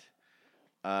 but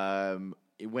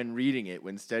when reading it,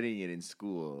 when studying it in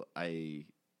school, I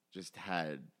just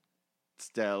had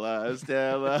Stella,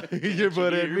 you're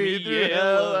putting me through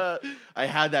hell. I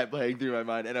had that playing through my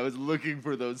mind, and I was looking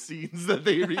for those scenes that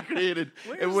they recreated.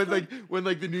 And when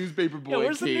the newspaper boy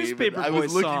where's the came, newspaper I boy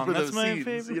was looking song? for That's those my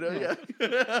scenes. favorite. You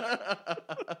know,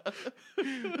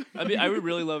 I mean, I would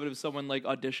really love it if someone like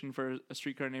auditioned for A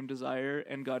Streetcar Named Desire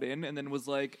and got in, and then was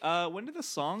like, "When did the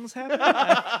songs happen?"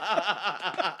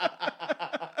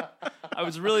 I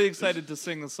was really excited to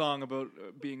sing the song about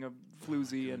being a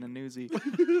floozy and a newsy. God,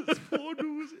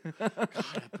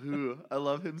 Apu. I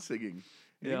love him singing.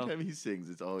 Yeah. Anytime he sings,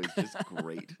 it's always just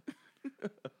great.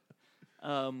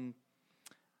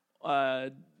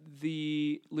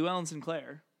 The Llewellyn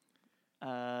Sinclair.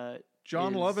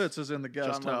 John is Lovitz is in the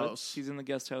guest John Lovitz. house. He's in the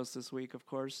guest house this week, of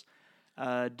course,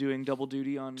 doing double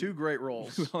duty on Two great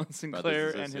roles. Llewellyn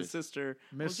Sinclair and and his sister,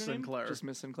 Miss what's her name? Sinclair. Just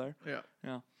Miss Sinclair. Yeah.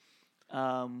 Yeah.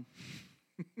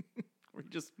 Where he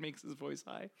just makes his voice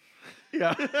high.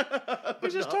 Yeah. He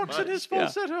just talks in his Yeah.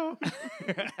 falsetto.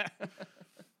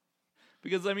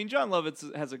 Because I mean, John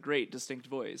Lovitz has a great distinct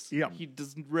voice. Yeah. He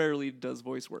rarely does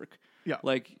voice work. Yeah.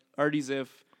 Like Artie Ziff,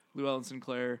 Llewellyn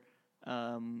Sinclair.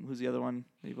 Who's the other one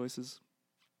that he voices?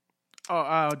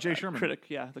 Jay Sherman. Critic.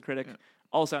 Yeah, the critic.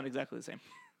 All sound exactly the same,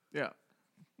 Yeah.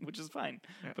 which is fine.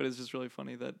 Yeah. But it's just really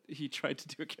funny that he tried to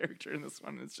do a character in this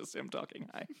one. And it's just him talking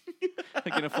high,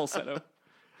 like in a falsetto.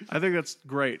 I think that's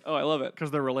great Oh, I love it. because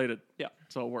they're related. Yeah.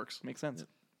 So it works. Makes sense.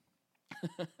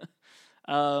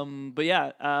 But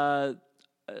yeah,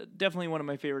 definitely one of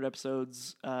my favorite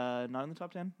episodes. Not in the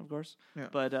top 10, of course. Yeah.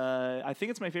 But I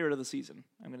think it's my favorite of the season.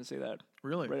 I'm going to say that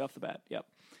Really? right off the bat. Yep.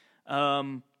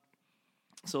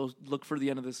 So look for the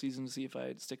end of the season to see if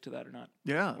I stick to that or not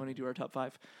Yeah. when we do our top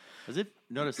 5. As if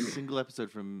not a single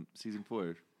episode from season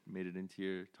 4 made it into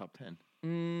your top 10.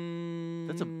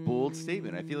 That's a bold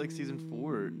statement. I feel like season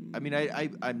 4. I mean,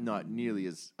 I'm not nearly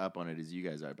as up on it as you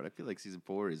guys are, but I feel like season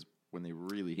 4 is when they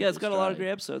really hit Yeah, it's their got a lot of stride.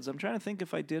 great episodes. I'm trying to think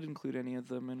if I did include any of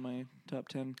them in my top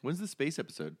 10. When's the space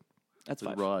episode? That's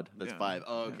With 5. Rod. That's Yeah. 5.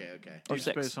 Oh, okay. Or Deep 6.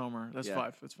 Space Homer. That's Yeah.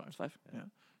 5. That's 5. It's 5. Yeah.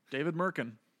 David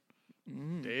Merkin.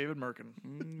 David Merkin.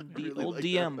 The really old like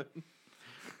DM.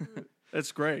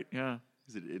 It's great. Yeah.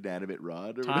 Is it inanimate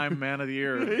Rod? Or Time Man of the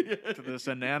Year to this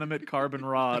inanimate carbon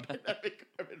rod.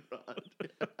 Inanimate Rod.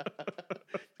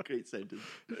 Great sentence.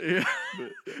 Yeah.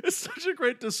 It's such a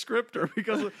great descriptor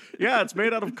because, yeah, it's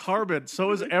made out of carbon.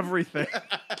 So is everything.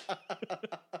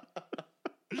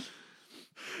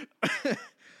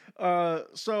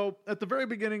 So at the very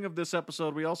beginning of this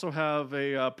episode, we also have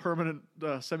a permanent,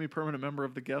 semi-permanent member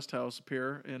of the guest house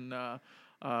appear in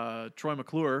Troy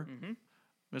McClure,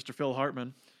 Mr. Phil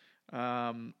Hartman.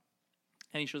 And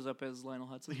he shows up as Lionel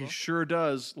Hutz as He well. sure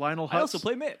does. Lionel Hutz, I also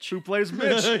play Mitch. who plays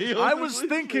Mitch. He also I was plays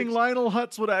thinking Mitch. Lionel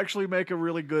Hutz would actually make a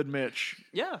really good Mitch.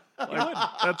 Yeah, he would.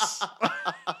 That's.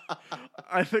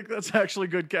 I think that's actually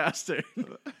good casting.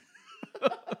 Do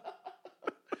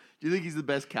you think he's the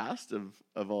best cast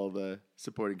of all the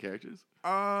supporting characters?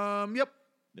 Yep.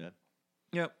 Yeah.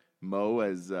 Yep. Mo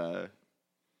as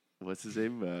what's his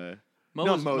name? Mo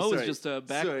not was, Mo, Mo was sorry. just a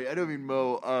back Sorry, I don't mean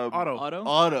Mo. Otto. Otto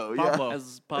Otto. Yeah. Pablo.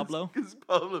 as Pablo. Because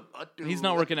Pablo. Otto. He's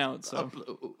not working out, so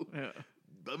Pablo. Yeah.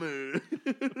 Bummer.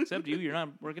 except you're not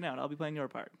working out. I'll be playing your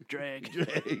part. Drag.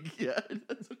 Drag. Yeah.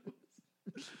 That's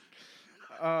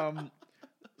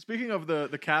Speaking of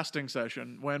the casting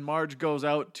session, when Marge goes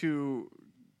out to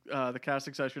the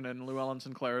casting session and Llewellyn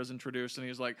Sinclair is introduced, and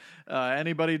he's like,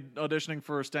 anybody auditioning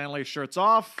for Stanley, shirts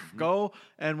off, go.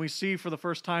 And we see for the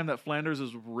first time that Flanders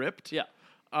is ripped. Yeah.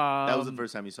 that was the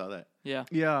first time you saw that. Yeah.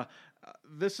 Yeah.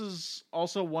 This is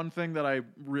also one thing that I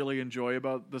really enjoy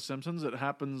about The Simpsons. It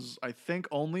happens, I think,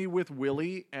 only with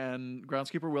Willie and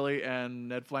Groundskeeper Willie and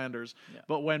Ned Flanders. Yeah.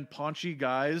 But when paunchy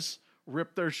guys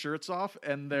rip their shirts off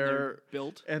and they're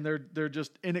built. and they're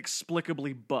just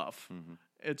inexplicably buff,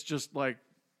 it's just like,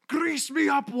 grease me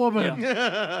up, woman.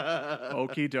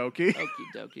 Okie dokie.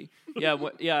 Okie dokie.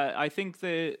 Yeah, I think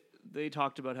that they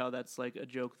talked about how that's like a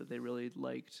joke that they really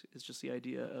liked. It's just the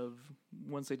idea of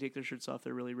once they take their shirts off,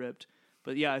 they're really ripped.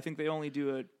 But yeah, I think they only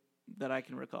do it that I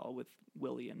can recall with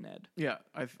Willie and Ned. Yeah,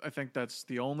 I think that's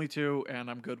the only two, and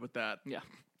I'm good with that. Yeah.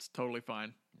 It's totally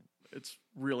fine. It's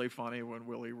really funny when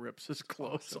Willie rips his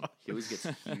clothes off. He always gets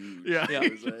huge. Yeah. He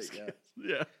always, like,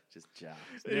 Yeah. just jobs.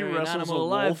 He They're an wrestles a animal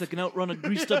alive wolf. that can outrun a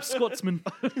greased up Scotsman.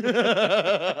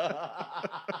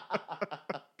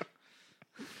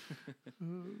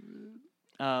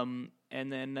 And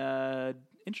then,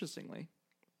 interestingly,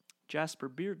 Jasper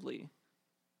Beardley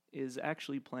is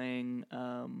actually playing.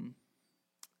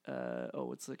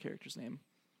 What's the character's name?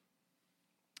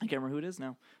 I can't remember who it is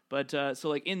now. But so,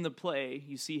 like in the play,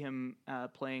 you see him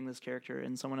playing this character,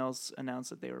 and someone else announced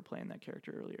that they were playing that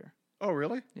character earlier. Oh,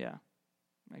 really? Yeah,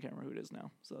 I can't remember who it is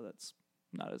now. So that's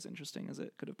not as interesting as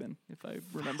it could have been if I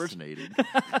remembered. Fascinated.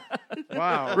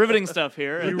 Wow. Riveting stuff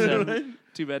here. at, really?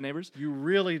 Two Bad Neighbors. You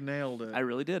really nailed it. I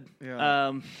really did.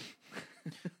 Yeah.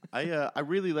 I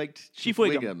really liked Chief Chief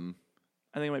Wiggum. Wiggum.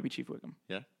 I think it might be Chief Wiggum.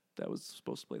 Yeah, That was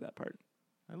supposed to play that part.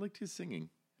 I liked his singing.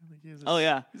 I think he has Oh,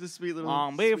 yeah. he's a sweet little.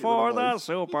 Long sweet before little the voice.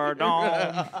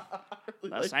 Superdome, the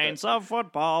like Saints of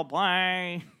football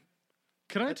play.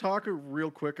 Can I talk real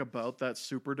quick about that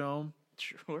Superdome?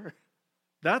 Sure.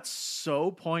 That's so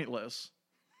pointless.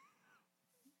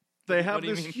 They have do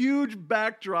you this mean? huge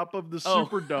backdrop of the Oh.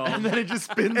 Superdome. and then it just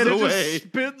spins and it away. just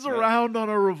spins around on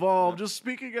a revolve. Just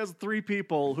speaking as three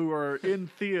people who are in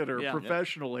theater Yeah.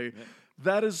 professionally,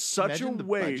 that is such Imagine a the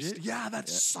waste. budget. Yeah,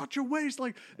 that's such a waste.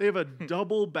 Like they have a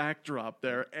double backdrop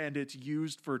there, and it's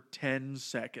used for 10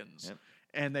 seconds, Yep.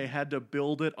 and they had to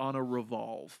build it on a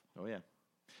revolve. Oh yeah,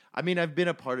 I mean, I've been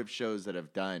a part of shows that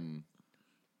have done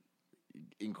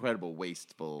incredibly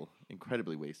wasteful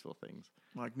things.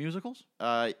 Like musicals?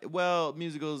 Well,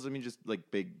 musicals. I mean, just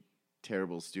like big,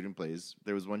 terrible student plays.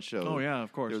 There was one show. Oh yeah,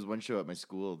 of course. There was one show at my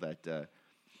school that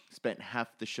spent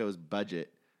half the show's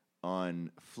budget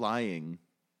on flying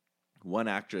one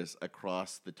actress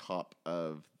across the top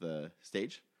of the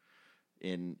stage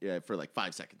for like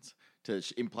 5 seconds to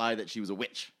imply that she was a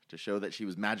witch, to show that she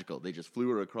was magical. They just flew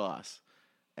her across,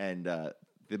 and the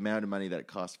amount of money that it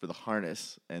cost for the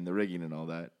harness and the rigging and all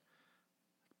that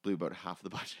blew about half the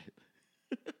budget.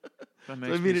 That So,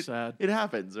 makes I mean, me sad. It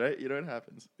happens, right? You know, it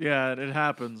happens. Yeah, it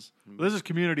happens. This is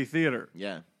community theater.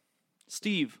 Yeah.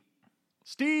 Steve.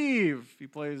 Steve, he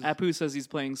plays. Apu says he's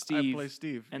playing Steve. I play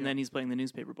Steve. And yeah. then he's playing the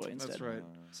newspaper boy instead. That's right.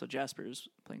 So Jasper's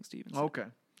playing Steve instead. Okay.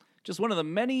 Just one of the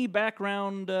many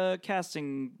background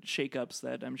casting shakeups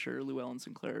that I'm sure Llewellyn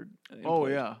Sinclair Oh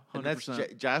employed. yeah, And 100%.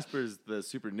 that's Jasper's the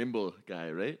super nimble guy,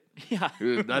 right? Yeah.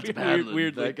 Who's nuts Weird- paddling.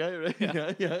 weirdly. That guy, right?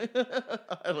 Yeah.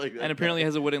 I like that. And apparently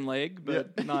has a wooden leg,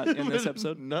 but Yeah. not in this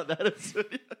episode. Not that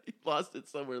episode. He lost it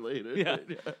somewhere later. Yeah.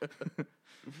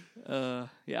 right?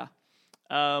 Yeah.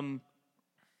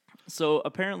 So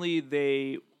apparently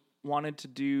they wanted to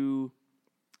do.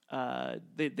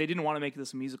 They didn't want to make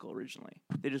this a musical originally.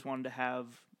 They just wanted to have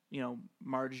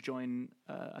Marge join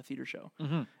a theater show,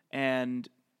 and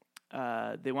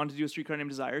they wanted to do A Streetcar Named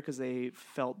Desire because they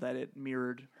felt that it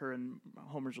mirrored her and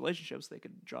Homer's relationship, so they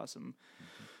could draw some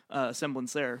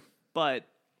semblance there. But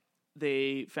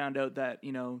they found out that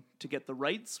to get the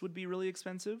rights would be really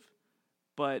expensive,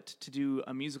 but to do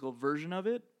a musical version of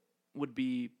it would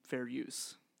be fair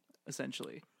use,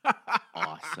 essentially.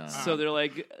 Awesome. So they're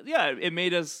like, yeah, it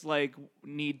made us like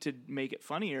need to make it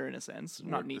funnier in a sense.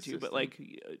 Not Work need the to, but system.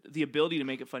 like the ability to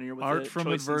make it funnier with Art the from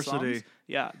choice in adversity. songs.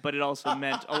 Yeah, but it also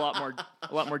meant a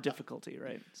lot more difficulty,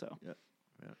 right? So, Yeah.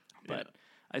 but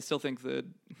I still think the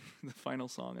final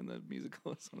song in the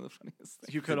musical is one of the funniest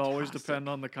things. You could always depend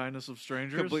on the kindness of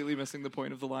strangers. Completely missing the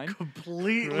point of the line.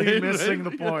 Completely missing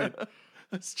the point.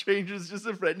 A stranger's just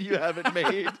a friend you haven't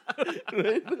made.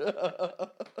 Right?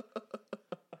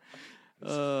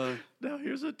 Now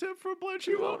here's a tip for Blanche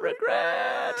you won't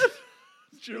Regret.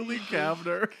 Julie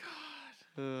Kavner.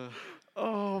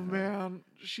 Oh man,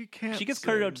 she can't. She gets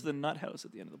carted out to sing. the nut house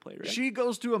at the end of the play, right? She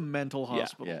goes to a mental Yeah.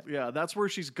 hospital. Yeah, that's where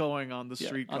she's going on the Yeah,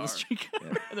 streetcar. on the streetcar,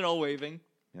 and they're all waving.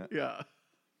 Yeah.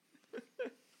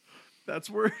 That's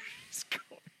where she's going.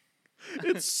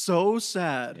 It's so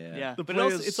sad. Yeah, The but play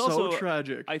also, is it's so also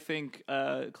tragic. I think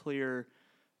a clear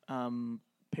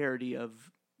parody of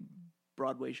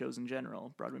Broadway shows in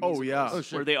general. Broadway Oh, musicals, yeah. Oh,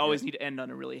 sure. where they always need to end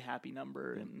on a really happy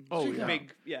number and Oh, yeah.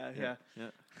 big, yeah. Yeah.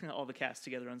 All the cast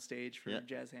together on stage for Yeah.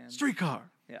 jazz hands.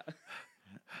 Streetcar. Yeah.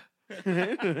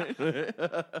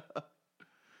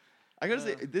 I gotta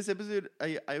say, this episode,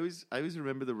 I always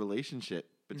remember the relationship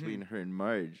between her and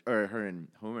Marge, or her and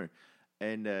Homer,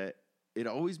 and it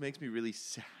always makes me really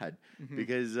sad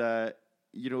because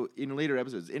in later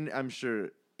episodes, and I'm sure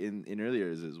in earlier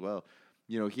as well,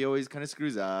 he always kind of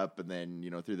screws up, and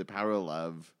then through the power of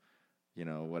love,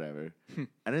 whatever,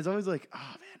 and it's always like, oh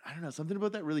man, I don't know, something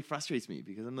about that really frustrates me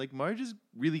because I'm like, Marge is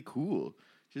really cool.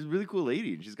 She's a really cool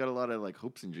lady, and she's got a lot of like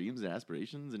hopes and dreams and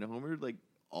aspirations, and Homer like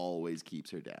always keeps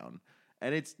her down.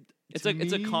 And it's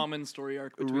a common story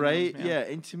arc between right, them. yeah.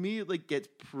 And to me, it like gets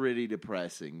pretty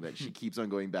depressing that she keeps on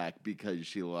going back because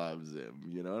she loves him,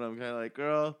 And I'm kind of like,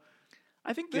 girl,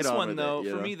 I think Get this on one with though, it, you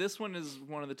for know? me, this one is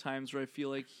one of the times where I feel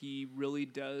like he really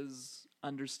does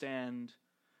understand.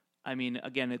 I mean,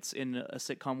 again, it's in a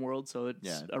sitcom world, so it's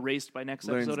Yeah. erased by next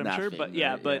Learns episode, I'm sure. nothing, But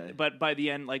yeah, right? but by the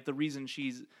end, like the reason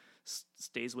she's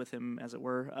stays with him, as it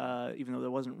were, even though there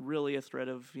wasn't really a threat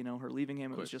of her leaving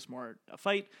him, it was just more a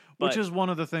fight. Which But- is one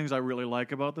of the things I really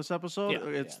like about this episode. Yeah,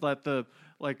 It's yeah. that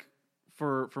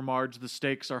for Marge, the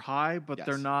stakes are high, but Yes.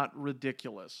 they're not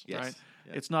ridiculous, Yes. right?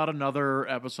 Yeah. It's not another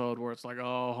episode where it's like,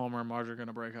 oh, Homer and Marge are going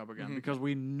to break up again, Mm-hmm. because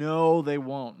we know they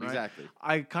won't, right? Exactly.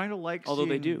 I kind of like although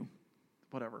they seeing- do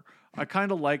Whatever. I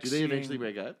kind of like Do they seeing... eventually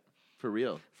break up for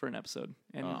real? for an episode,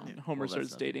 and Oh, Homer well, that's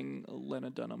starts not- dating Lena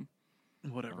Dunham.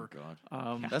 Whatever.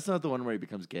 God, that's not the one where he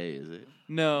becomes gay, is it?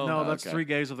 No, No, that's okay. 3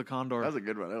 Gays of the Condor. That's a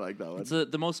good one. I like that one. It's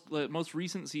the most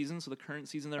recent season, so the current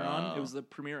season they're on. It was the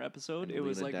premiere episode. And It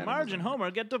was Lena like Dunham Marge was and on it.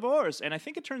 Homer get divorced, and I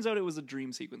think it turns out it was a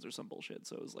dream sequence or some bullshit.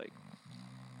 So it was like,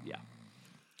 yeah.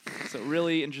 So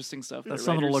really interesting stuff. That's that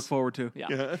something to writers- look forward to.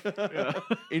 Yeah,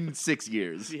 In 6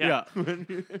 years. yeah,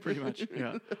 Yeah. pretty much.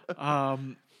 Yeah.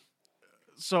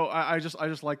 So I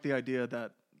just like the idea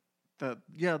that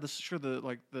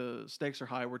the stakes are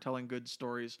high. We're telling good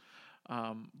stories,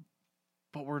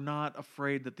 but we're not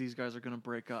afraid that these guys are going to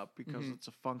break up because it's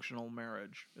a functional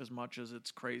marriage as much as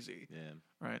it's crazy. Yeah.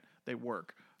 Right? They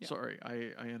work. Sorry,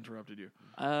 I interrupted you.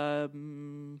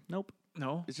 Nope.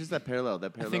 No. It's just that parallel.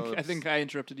 I think I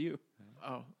interrupted you.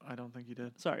 Oh, I don't think you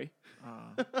did. Sorry.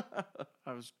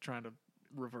 I was trying to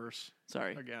reverse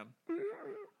Sorry. again.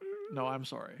 No, I'm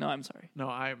sorry. No, I'm sorry. No,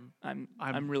 I'm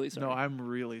I'm really sorry. No, I'm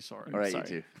really sorry. All right, Sorry.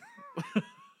 you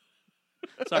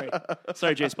two.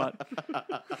 Sorry, J Spot.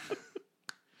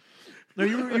 No,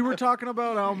 you were talking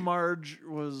about how Marge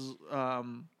was.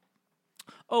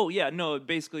 Oh yeah, no,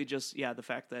 basically just the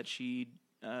fact that she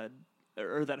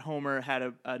or that Homer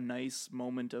had a nice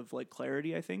moment of like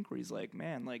clarity, I think, where he's like,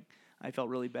 man, like I felt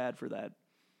really bad for that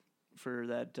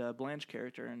Blanche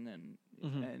character, and then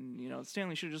and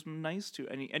Stanley should have just been nice to,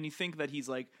 and you think that he's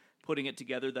like putting it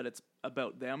together that it's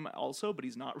about them also, but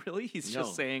he's not really. He's No.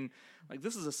 just saying like,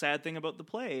 this is a sad thing about the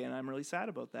play, and I'm really sad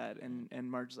about that. And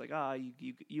Marge's like,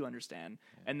 you understand.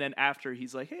 And then after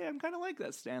he's like, hey, I'm kind of like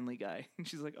that Stanley guy, and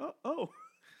she's like, oh,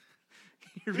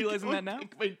 you're realizing that now?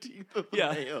 Pick my teeth with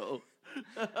Yeah. the nail.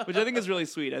 Which I think is really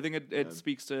sweet. I think it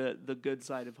speaks to the good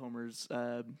side of Homer's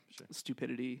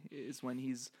stupidity is when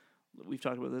we've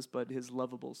talked about this, but his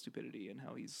lovable stupidity and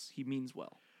how he means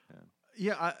well.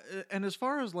 Yeah, and as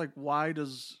far as like, why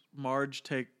does Marge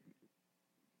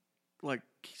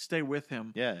stay with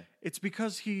him? Yeah. It's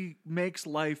because he makes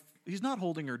life. He's not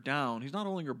holding her down. He's not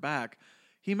holding her back.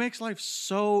 He makes life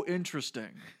so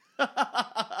interesting.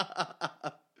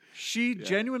 She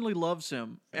genuinely loves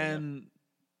him, and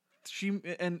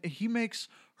he makes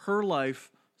her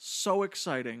life so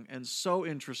exciting and so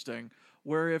interesting.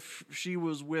 Where if she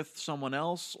was with someone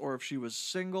else, or if she was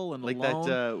single and Like alone,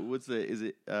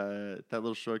 that, that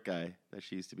little short guy that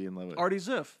she used to be in love with? Artie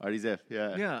Ziff. Artie Ziff,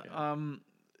 yeah. Yeah.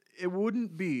 It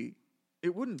wouldn't be.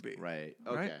 Right,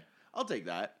 okay. Right? I'll take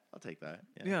that.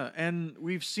 Yeah, and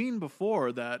we've seen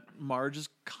before that Marge is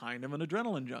kind of an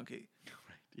adrenaline junkie,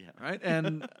 Yeah. right?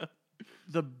 And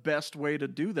the best way to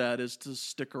do that is to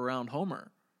stick around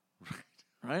Homer,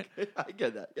 right? I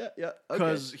get that. Yeah, yeah. Okay.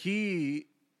 Because he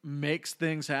makes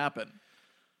things happen,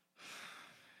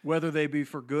 whether they be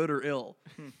for good or ill.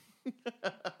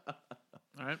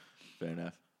 All right. Fair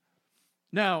enough.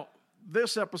 Now,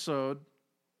 this episode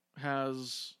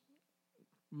has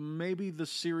maybe the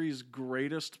series'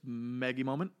 greatest Maggie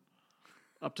moment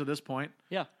up to this point.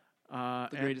 Yeah, the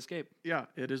And- Great Escape. Yeah,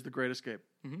 it is the Great Escape.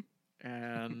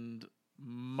 And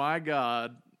my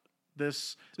God,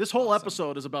 this whole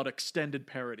episode is about extended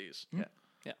parodies. Yeah.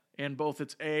 In both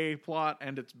its A plot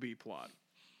and its B plot.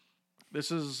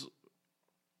 This is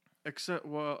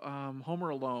Homer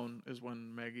Alone is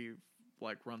when Maggie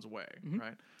like runs away,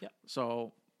 right? Yeah.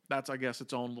 So that's, I guess,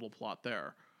 its own little plot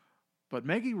there. But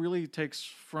Maggie really takes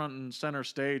front and center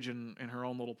stage in her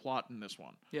own little plot in this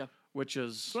one. Yeah. Which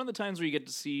is It's one of the times where you get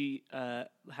to see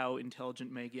how intelligent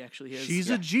Maggie actually is. she's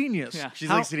a genius. Yeah. She's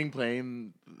How- like sitting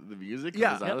playing the music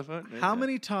Yeah. on the xylophone. right? How Yeah.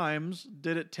 many times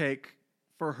did it take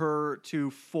for her to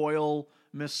foil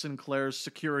Miss Sinclair's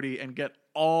security and get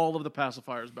all of the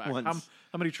pacifiers back? Once.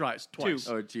 How many tries? Twice.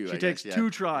 Or two, She I takes guess, yeah. 2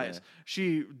 tries. Yeah.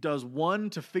 She does one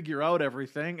to figure out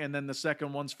everything, and then the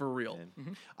second one's for real.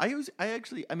 I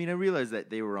realized that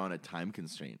they were on a time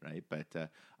constraint, right? But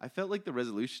I felt like the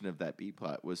resolution of that B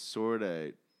plot was sort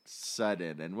of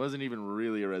sudden and wasn't even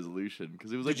really a resolution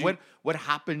because it was like, what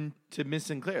happened to Miss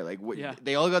Sinclair? Like, what, Yeah.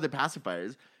 they all got their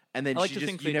pacifiers, and then I like she to just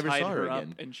think you they never tied saw her her up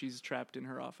again. and she's trapped in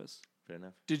her office. Fair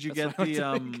enough. Did you That's get what I the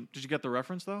like to think. Did you get the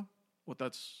reference though? What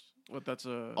that's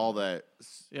All the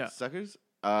Yeah. suckers?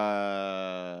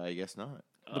 I guess not.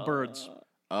 the birds.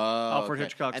 Oh, Alfred okay.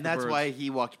 Hitchcock's and The that's Birds. why he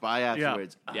walked by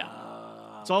afterwards.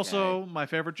 Yeah. It's also my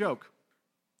favorite joke.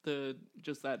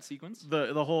 Just that sequence.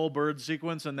 The whole bird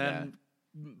sequence, and then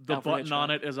the Alfred button on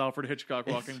Hitchcock. it is Alfred Hitchcock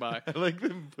walking by. I like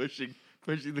them pushing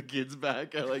the kids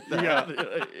back. I like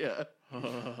that. Yeah.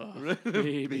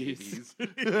 Babies.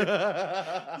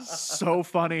 So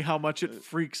funny how much it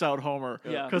freaks out Homer.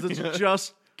 Yeah. Because it's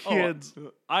just kids.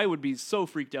 I would be so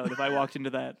freaked out if I walked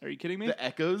into that. Are you kidding me? The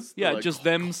echoes. Yeah, they're like, just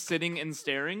them sitting and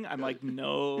staring. I'm like,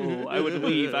 no, I would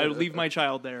leave. I would leave my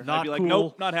child there. I'd Not be like, cool.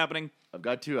 nope, not happening. I've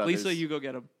got 2 others. Lisa, you go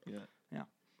get him. Yeah. Yeah.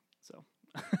 So,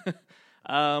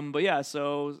 but yeah,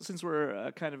 so since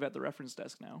we're kind of at the reference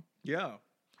desk now, Yeah.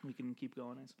 we can keep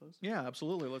going, I suppose. Yeah,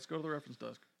 absolutely. Let's go to the reference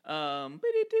desk. Thank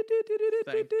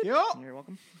Thank you. You're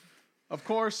welcome. Of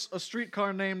course, A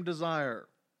Streetcar Named Desire,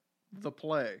 the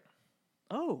play.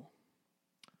 Oh,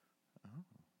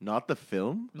 Not the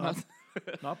film. Not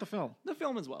the film. the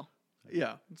film as well.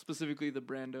 Yeah. Specifically the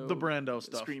Brando. The Brando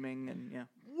stuff. Screaming and yeah.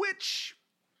 Which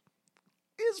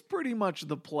is pretty much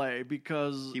the play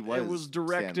because He it was was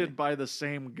directed Stanley. by the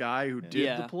same guy who did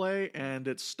Yeah. the play, and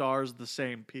it stars the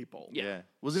same people. Yeah.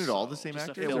 Wasn't it all the same just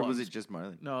a actors, or fill-in. was it just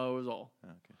Marlon? No, it was all. Oh,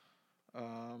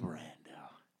 okay.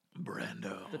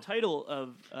 Brando. The title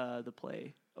of the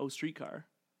play, O Streetcar,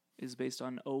 is based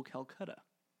on O Calcutta,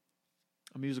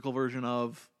 A musical version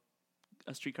of.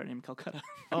 a streetcar named Calcutta.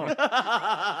 Oh. Is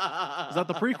that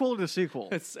the prequel or the sequel?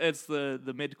 it's the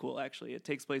midquel actually. It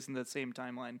takes place in the same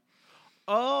timeline,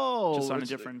 Oh. just on a it's-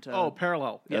 different.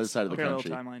 parallel. The other side of the parallel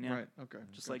country. timeline. Yeah, Right, okay.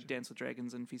 just like Dance with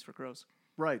Dragons and Feast for Crows,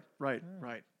 Right. Of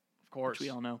course. which we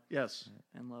all know Yes.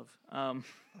 and love.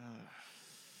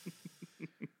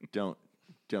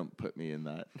 Don't put me in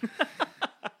that.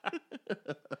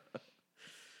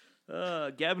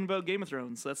 Gabbing about Game of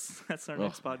Thrones. That's our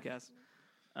next podcast.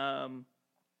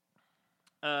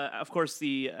 Of course,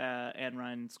 the Anne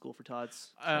Ryan School for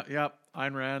Tots. Yep.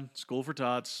 Ayn Rand, School for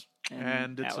Tots,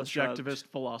 and its Atlas objectivist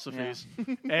Shrugged. philosophies.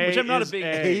 Which I'm not a is big-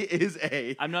 A is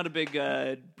A. I'm not a big.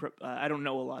 I don't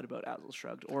know a lot about Atlas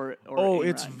Shrugged or. Oh, Ayn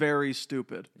it's Rand. very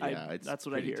stupid. Yeah, it's that's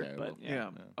what I pretty hear. terrible. But yeah.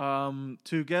 Yeah.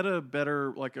 To get a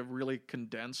better, like a really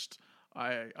condensed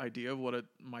idea of what it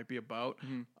might be about,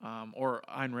 or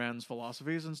Ayn Rand's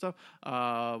philosophies and stuff,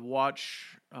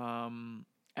 watch.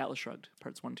 Atlas Shrugged,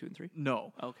 parts 1, 2, and 3.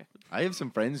 No. Oh, okay. I have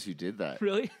some friends who did that.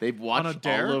 Really? They've watched a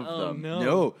dare? all of Oh, them.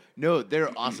 no. No, they're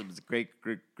awesome. It's a great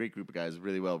group of guys,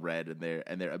 really well read, and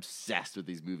they're obsessed with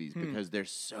these movies because they're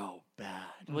so bad.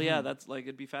 Well, yeah, that's like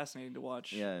it'd be fascinating to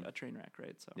watch Yeah. a train wreck,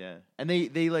 right? So Yeah, and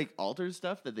they like alter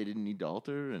stuff that they didn't need to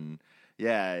alter, and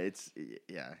it's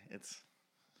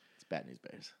Bad News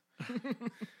Bears.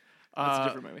 that's a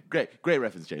different movie. Great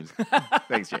reference, James.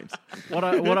 Thanks, James. what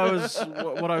I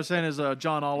was saying is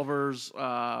John Oliver's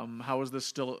how is this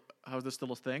still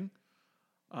a thing?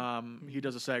 He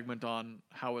does a segment on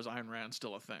how is Ayn Rand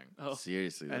still a thing Oh,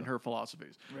 Seriously, and though. her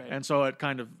philosophies, Right. and so it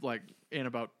kind of like in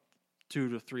about 2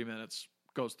 to 3 minutes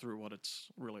goes through what it's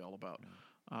really all about.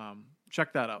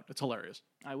 Check that out; it's hilarious.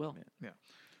 I will.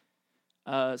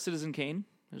 Yeah. Citizen Kane.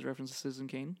 There's a reference to Citizen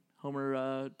Kane.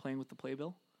 Homer playing with the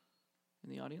playbill in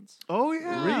the audience. Oh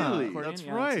yeah, Really? Accordion, That's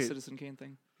yeah, right. It's a Citizen Kane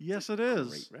thing. Yes, it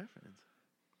is. Great reference.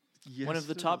 Yes, One of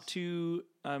the it top is. 2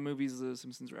 movies The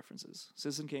Simpsons references: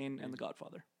 Citizen Kane and The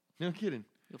Godfather. No kidding.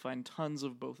 You'll find tons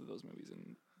of both of those movies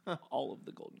in all of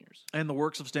the golden years. and the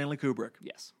works of Stanley Kubrick.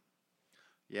 Yes,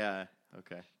 Yeah.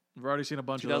 Okay. We've already seen a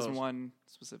bunch of those. 2001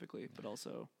 specifically, but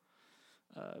also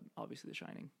obviously The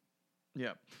Shining.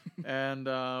 Yeah, and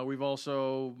we've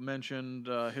also mentioned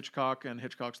Hitchcock and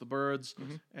Hitchcock's The Birds,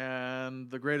 and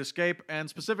The Great Escape, and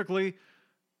specifically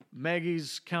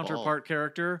Maggie's counterpart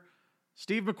character,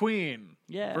 Steve McQueen.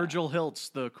 Yeah. Virgil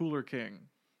Hiltz, the Cooler King.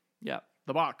 Yeah,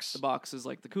 The box. The box is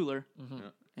like the cooler,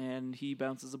 Mhm. and he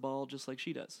bounces a ball just like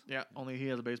she does. Yeah, only he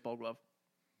has a baseball glove.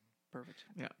 Perfect.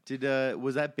 Did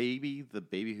was that baby the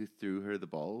baby who threw her the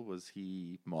ball? Was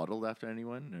he modeled after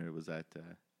anyone, or was that?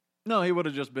 No, he would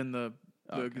have just been the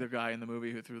Okay. the guy in the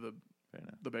movie who threw Fair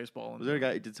enough. the baseball. Was there a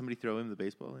guy? Did somebody throw him the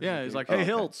baseball? in Yeah, the he's game? like, Oh, "Hey,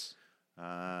 okay. Hiltz."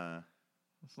 Ah,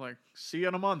 It's like, "See you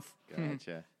in a month."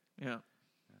 gotcha. Yeah.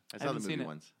 I saw the haven't seen movie it.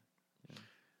 once.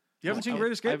 You haven't seen I-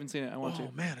 Great Escape? I haven't seen it. I want Oh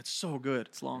to. man, it's so good.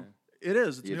 It's long. It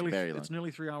is. It's Yeah, it's nearly very long. it's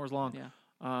nearly 3 hours long. Yeah.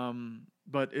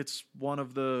 But it's one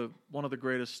of the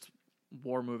greatest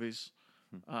war movies.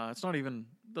 It's not even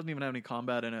doesn't even have any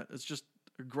combat in it. It's just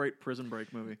a great prison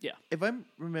break movie. Yeah. If I'm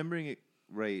remembering it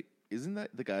right, isn't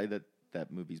that the guy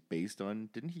that movie's based on?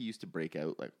 Didn't he used to break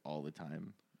out like all the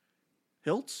time?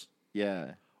 Hiltz?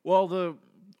 Yeah. Well,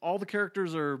 all the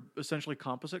characters are essentially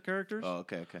composite characters. Oh,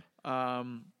 okay, okay.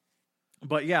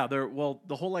 But yeah,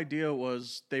 the whole idea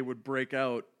was they would break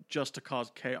out just to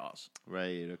cause chaos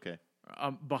Right. Okay.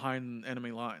 behind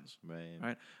enemy lines,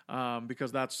 Right. right?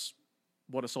 Because that's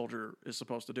what a soldier is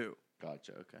supposed to do.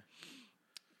 Gotcha. Okay.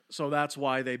 So that's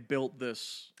why they built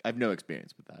this. I have no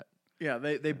experience with that. Yeah,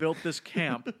 they built this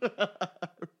camp.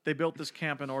 They built this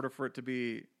camp in order for it to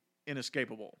be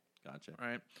inescapable, Gotcha.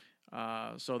 right?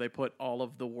 So they put all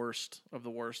of the worst of the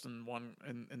worst in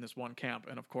this one camp,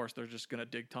 and of course they're just gonna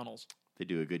dig tunnels. They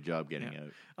do a good job getting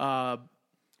out.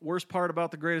 Worst part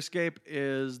about The Great Escape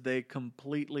is they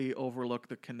completely overlook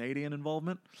the Canadian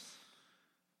involvement.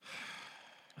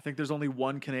 I think there's only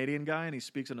one Canadian guy, and he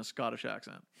speaks in a Scottish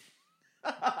accent.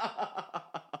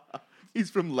 He's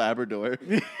from Labrador.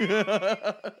 He's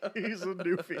a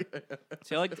newfie.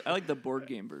 See, I like the board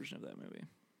game version of that movie.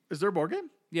 Is there a board game?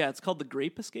 Yeah, it's called The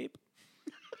Grape Escape.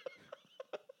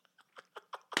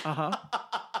 Uh-huh.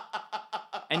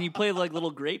 And you play like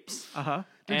little grapes. Uh-huh.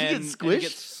 Did you get and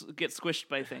squished? get squished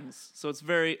by things. So it's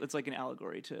like an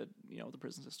allegory to the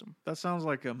prison system. That sounds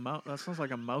like a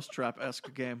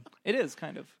Mousetrap-esque game. It is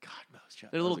kind of. God,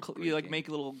 Mousetrap. They're That was little. a great You like game. make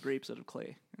little grapes out of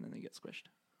clay, and then they get squished.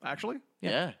 Actually?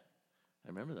 Yeah. I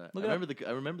remember that. Look I it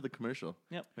remember the commercial.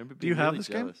 Yep. I remember Do you being have really this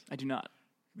game? jealous. I do not.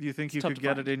 Do you think you tough could to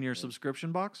get find. it in your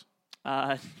subscription box?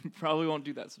 Probably won't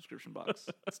do that subscription box.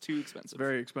 It's too expensive.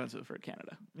 Very expensive. for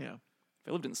Canada. Yeah. If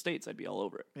I lived in the States, I'd be all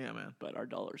over it. Yeah, man. But our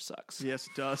dollar sucks. Yes,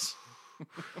 it does.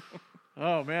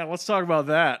 Oh, man. Let's talk about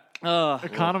that.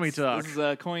 Economy talk. This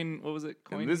is coin. What was it?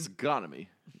 Coin. In this economy.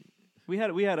 We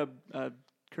had a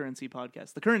currency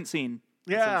podcast. The current scene.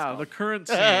 Yeah, the current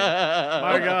scene.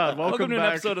 My God. Welcome to an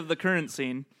back. episode of the current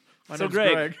scene. My so name's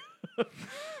Greg.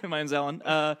 My name's Alan.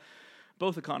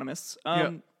 Both economists.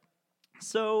 Yeah.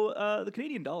 So the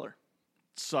Canadian dollar.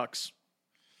 Sucks.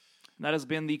 That has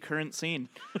been the current scene.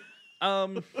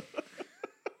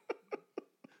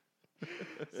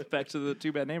 Back to the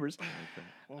Two Bad Neighbors.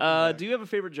 Do you have a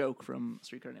favorite joke from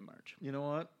Streetcar Named Marge? You know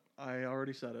what? I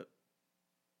already said it.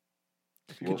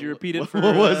 Could you repeat it for?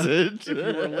 What was it? If you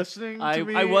were listening to I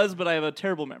me was, but I have a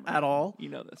terrible memory. at all, You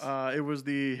know this. it was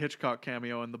the Hitchcock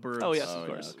cameo in the Birds Oh, yes, Oh, of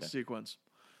yeah, course. okay. sequence.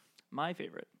 My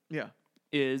favorite Yeah.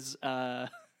 is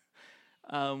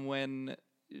when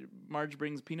Marge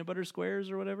brings peanut butter squares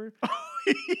or whatever.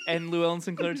 And Llewellyn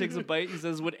Sinclair takes a bite. He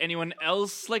says, "Would anyone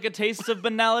else like a taste of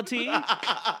banality?"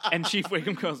 And Chief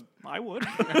Wiggum goes, "I would."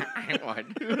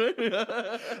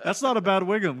 That's not a bad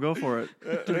Wiggum. Go for it.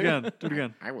 Do it again. Do it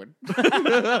again. I would.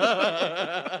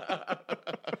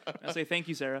 I say, "Thank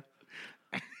you, Sarah."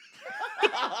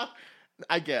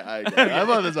 I get. I'm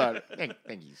on this side.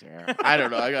 Thank you, sir. I don't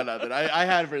know. I got nothing. I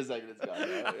had it for a second. It's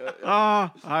gone.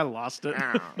 Ah, I lost it.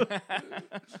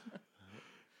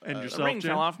 And The yourself, ring Jim?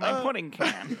 fell off my pudding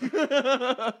can.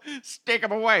 Stick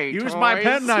them away. Use my toys.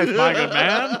 penknife, my good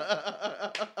man.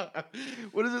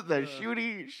 What is it? The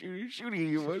shooty.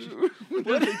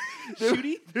 What?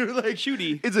 Shooty? They're like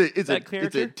Shooty. It's a That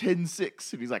character?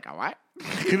 10-6, and he's like, a what?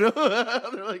 You know,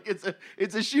 they're like it's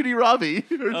a shooty Robbie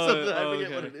or something. I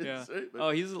forget what it is. Yeah. Right? But- Oh,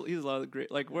 he's a lot of great.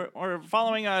 Like we're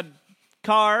following a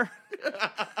car.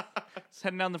 It's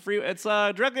heading down the freeway. It's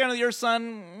directly under your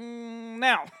son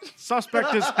now.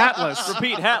 Suspect is hatless.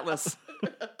 Repeat, hatless.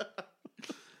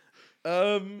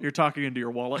 You're talking into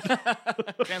your wallet.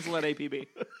 Cancel that APB.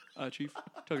 Chief,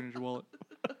 talking to your wallet.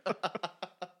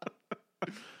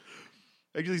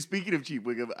 Actually, speaking of Chief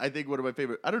Wiggum, I think one of my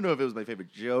favorite. I don't know if it was my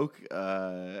favorite joke.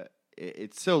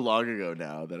 It's so long ago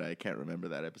now that I can't remember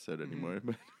that episode anymore.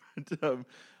 But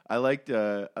I liked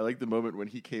the moment when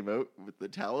he came out with the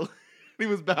towel. He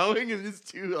was bowing, and his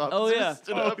two officers yeah.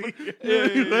 stood Oh, up. yeah, Right?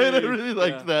 yeah, I really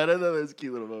liked yeah. that. I thought that was a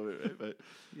cute little moment. Right? But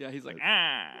Yeah, he's like,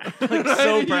 like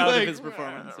so You're proud like, of his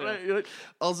performance. Yeah. right? You're like-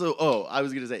 also, I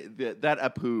was gonna say that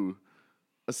Apu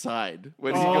aside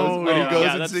when Oh, he goes yeah. Yeah, and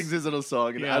that's- sings his little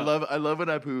song. And Yeah. I love when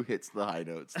Apu hits the high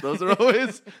notes. Those are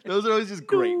always just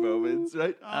great moments,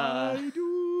 right? I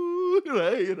do,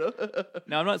 right? You know.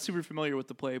 Now, I'm not super familiar with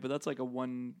the play, but that's like a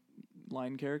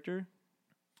one-line character,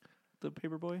 the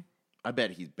Paperboy. I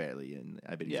bet he's barely in.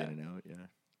 I bet he's Yeah. in and out. Yeah.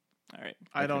 All right.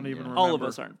 I don't think, even yeah. remember. All of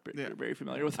us aren't Yeah. very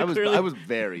familiar with it. I was clearly. I was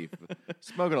very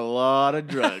smoking a lot of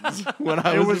drugs when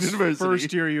I It was, was in university.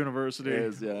 first year university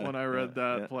Yes, yeah, when I read yeah,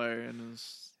 that yeah. play, and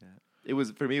it's It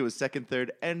was for me. It was second,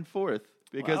 third, and fourth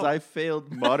because Wow. I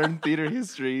failed modern theater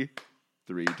history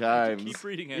 3 times. Keep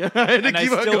reading it. Yeah, I had to and I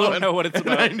keep on still don't going. know what it's And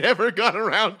I about. never got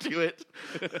around to it.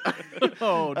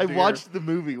 oh, I dear. watched the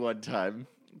movie one time,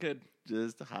 Good.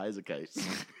 just high as a kite.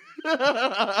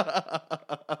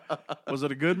 Was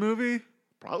it a good movie?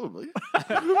 Probably. If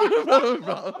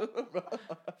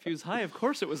he was high, of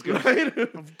course it was good.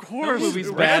 Of course, movie's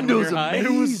it bad when Rando's you're high.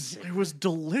 amazing. It was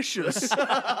delicious.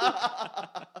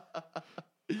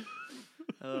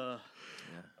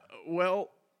 Well,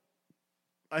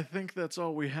 I think that's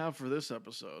all we have for this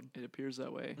episode. It appears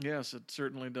that way. Yes, it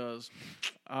certainly does.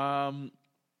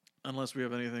 Unless we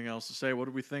have anything else to say, what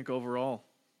do we think overall?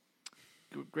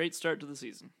 Great start to the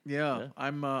season. Yeah.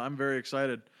 I'm very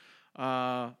excited.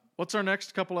 What's our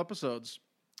next couple episodes,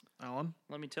 Alan?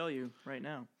 Let me tell you right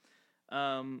now.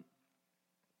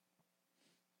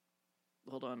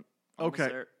 Hold on. Almost Okay,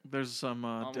 there. there's some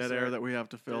Almost dead there. air that we have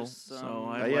to fill. There's So some-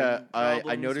 I I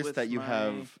Problems noticed with that you my-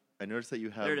 have. I noticed that you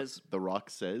have. There it is. The Rock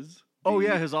Says. Oh the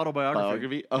yeah, his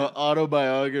autobiography.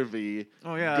 autobiography.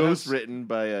 Oh yeah, Ghost that's- written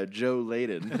by Joe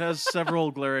Layden. It has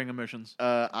several glaring omissions.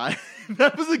 I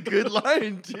that was a good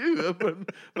line too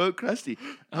about Krusty.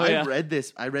 Oh, yeah.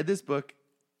 I read this book.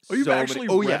 Oh, you've so actually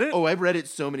many, read yeah. it? Oh, I've read it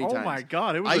so many Oh times. my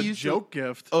god, it was I a used to- joke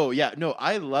gift. Oh yeah, no,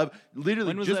 I love literally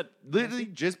When was just that, literally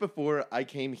just before I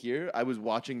came here, I was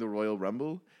watching the Royal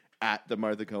Rumble at the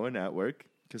Martha Cohen at work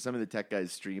because some of the tech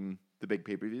guys stream the big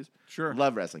pay-per-views. Sure.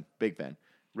 Love wrestling, big fan.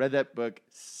 Read that book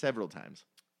several times.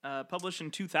 Published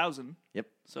in 2000. Yep.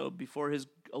 So before his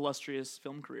illustrious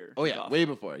film career. Oh took yeah, off. way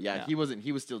before. Yeah, Yeah. he wasn't.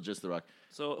 He was still just The Rock.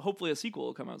 So hopefully a sequel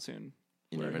will come out soon.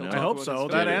 You where never he'll know. I talk hope about so.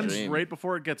 his That favorite- ends dream. right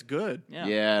before it gets good. Yeah.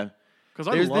 Yeah. Because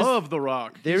I There's this- love The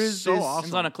Rock. there He's is so this- awesome.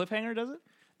 Ends on a cliffhanger, does it?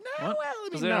 No, well, I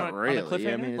Is mean, it not on really. a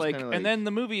cliffhanger? I mean, it's like, kinda and then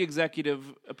the movie executive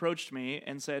approached me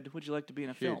and said, "Would you like to be in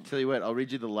a Here, film?" tell you what, I'll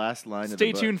read you the last line of Stay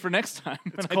the book. tuned for next time.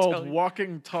 It's when I tell called you.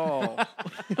 Walking Tall.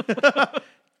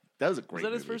 That was a great Was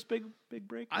that his movie. first big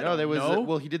break? No, there was. know.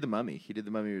 Well, he did The Mummy. He did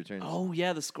The Mummy Returns. Oh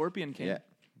yeah, the Scorpion King. yeah.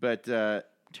 But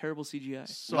Terrible CGI.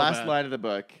 So last bad. line of the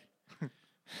book.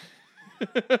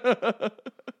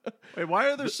 Wait, why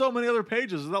are there so many other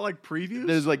pages? Is that like previews?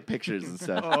 There's like pictures and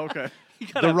stuff. Oh, okay. You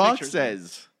gotta The have Rock pictures.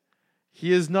 says,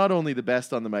 he is not only the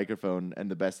best on the microphone and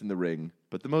the best in the ring,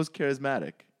 but the most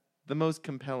charismatic, the most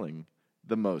compelling,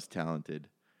 the most talented.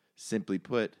 Simply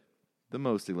put, the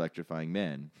most electrifying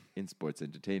man in sports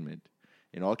entertainment.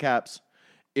 In all caps,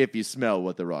 if you smell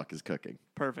what The Rock is cooking.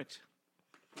 Perfect.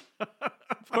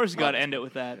 Of course, you got to end it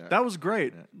with that. That was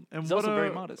great. And He's what also a, very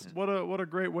modest. What a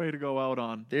great way to go out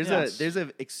on. Yes. There's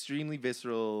an extremely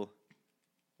visceral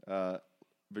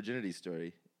virginity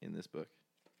story in this book.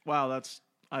 Wow, that's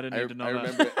I didn't need to know I that.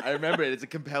 remember I remember it. It's a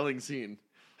compelling scene.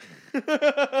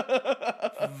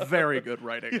 Very good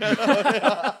writing. What's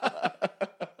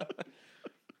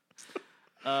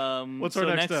our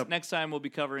so next step? Next time we'll be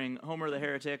covering Homer the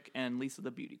Heretic and Lisa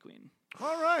the Beauty Queen.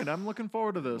 All right, I'm looking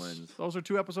forward to this. Wins. Those are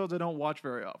 2 episodes I don't watch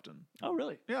very often. Oh,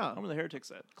 really? Yeah. Homer the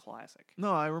Heretic's a classic.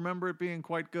 No, I remember it being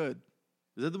quite good.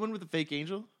 Is that the one with the fake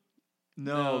angel?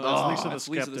 No, that's Lisa the that's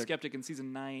Skeptic. Lisa the Skeptic in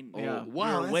season 9. Yeah. Oh,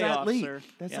 wow, You're that's way that off, late. sir.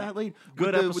 That's Yeah. that late.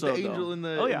 Good with episode, the though. angel in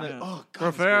the. Oh, in yeah. the- Yeah. oh, God, Prepare.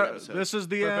 it's a great episode. This is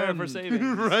the Prepare end for savings.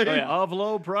 Right. Oh, yeah. of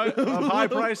of high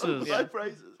prices. High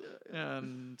prices. Yeah.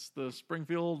 And it's the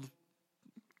Springfield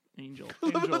Angel. I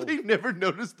love how Angel. they never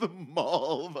noticed the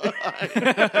mall behind.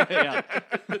 Yeah.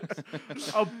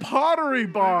 a pottery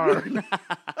bar.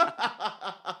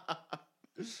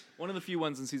 One of the few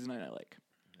ones in season 9 I like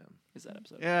is that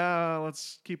episode. Yeah,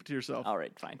 let's keep it to yourself. All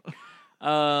right, fine.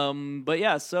 But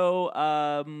yeah, so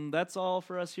that's all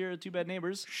for us here at Two Bad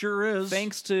Neighbors. Sure is.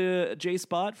 Thanks to J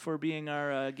Spot for being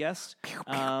our guest.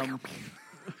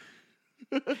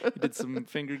 He did some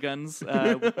finger guns.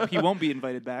 He won't be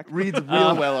invited back. Reads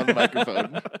real well on the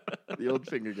microphone. The old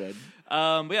finger gun.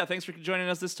 But yeah, thanks for joining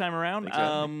us this time around. Thanks for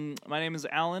having My name is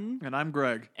Alan, And I'm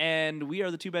Greg. and we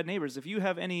are the Two Bad Neighbors. If you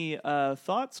have any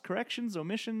thoughts, corrections,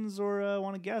 omissions, or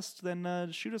want to guest, then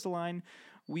shoot us a line.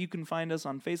 You can find us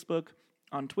on Facebook,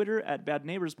 on Twitter at Bad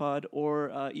Neighbors Pod,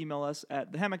 or email us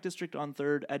at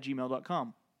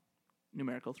thehammockdistricton3rd@gmail.com.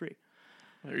 Numerical 3.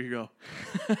 There you go.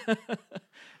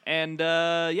 And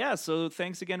so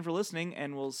thanks again for listening,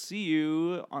 and we'll see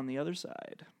you on the other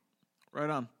side. Right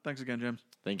on. Thanks again, James.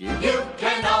 Thank you. You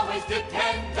can always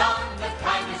depend on the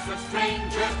kindness of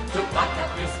strangers to buck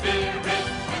up your spirit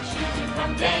and shield you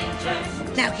from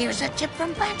dangers. Now here's a tip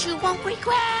from Blanche you won't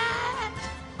regret.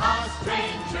 A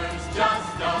stranger's just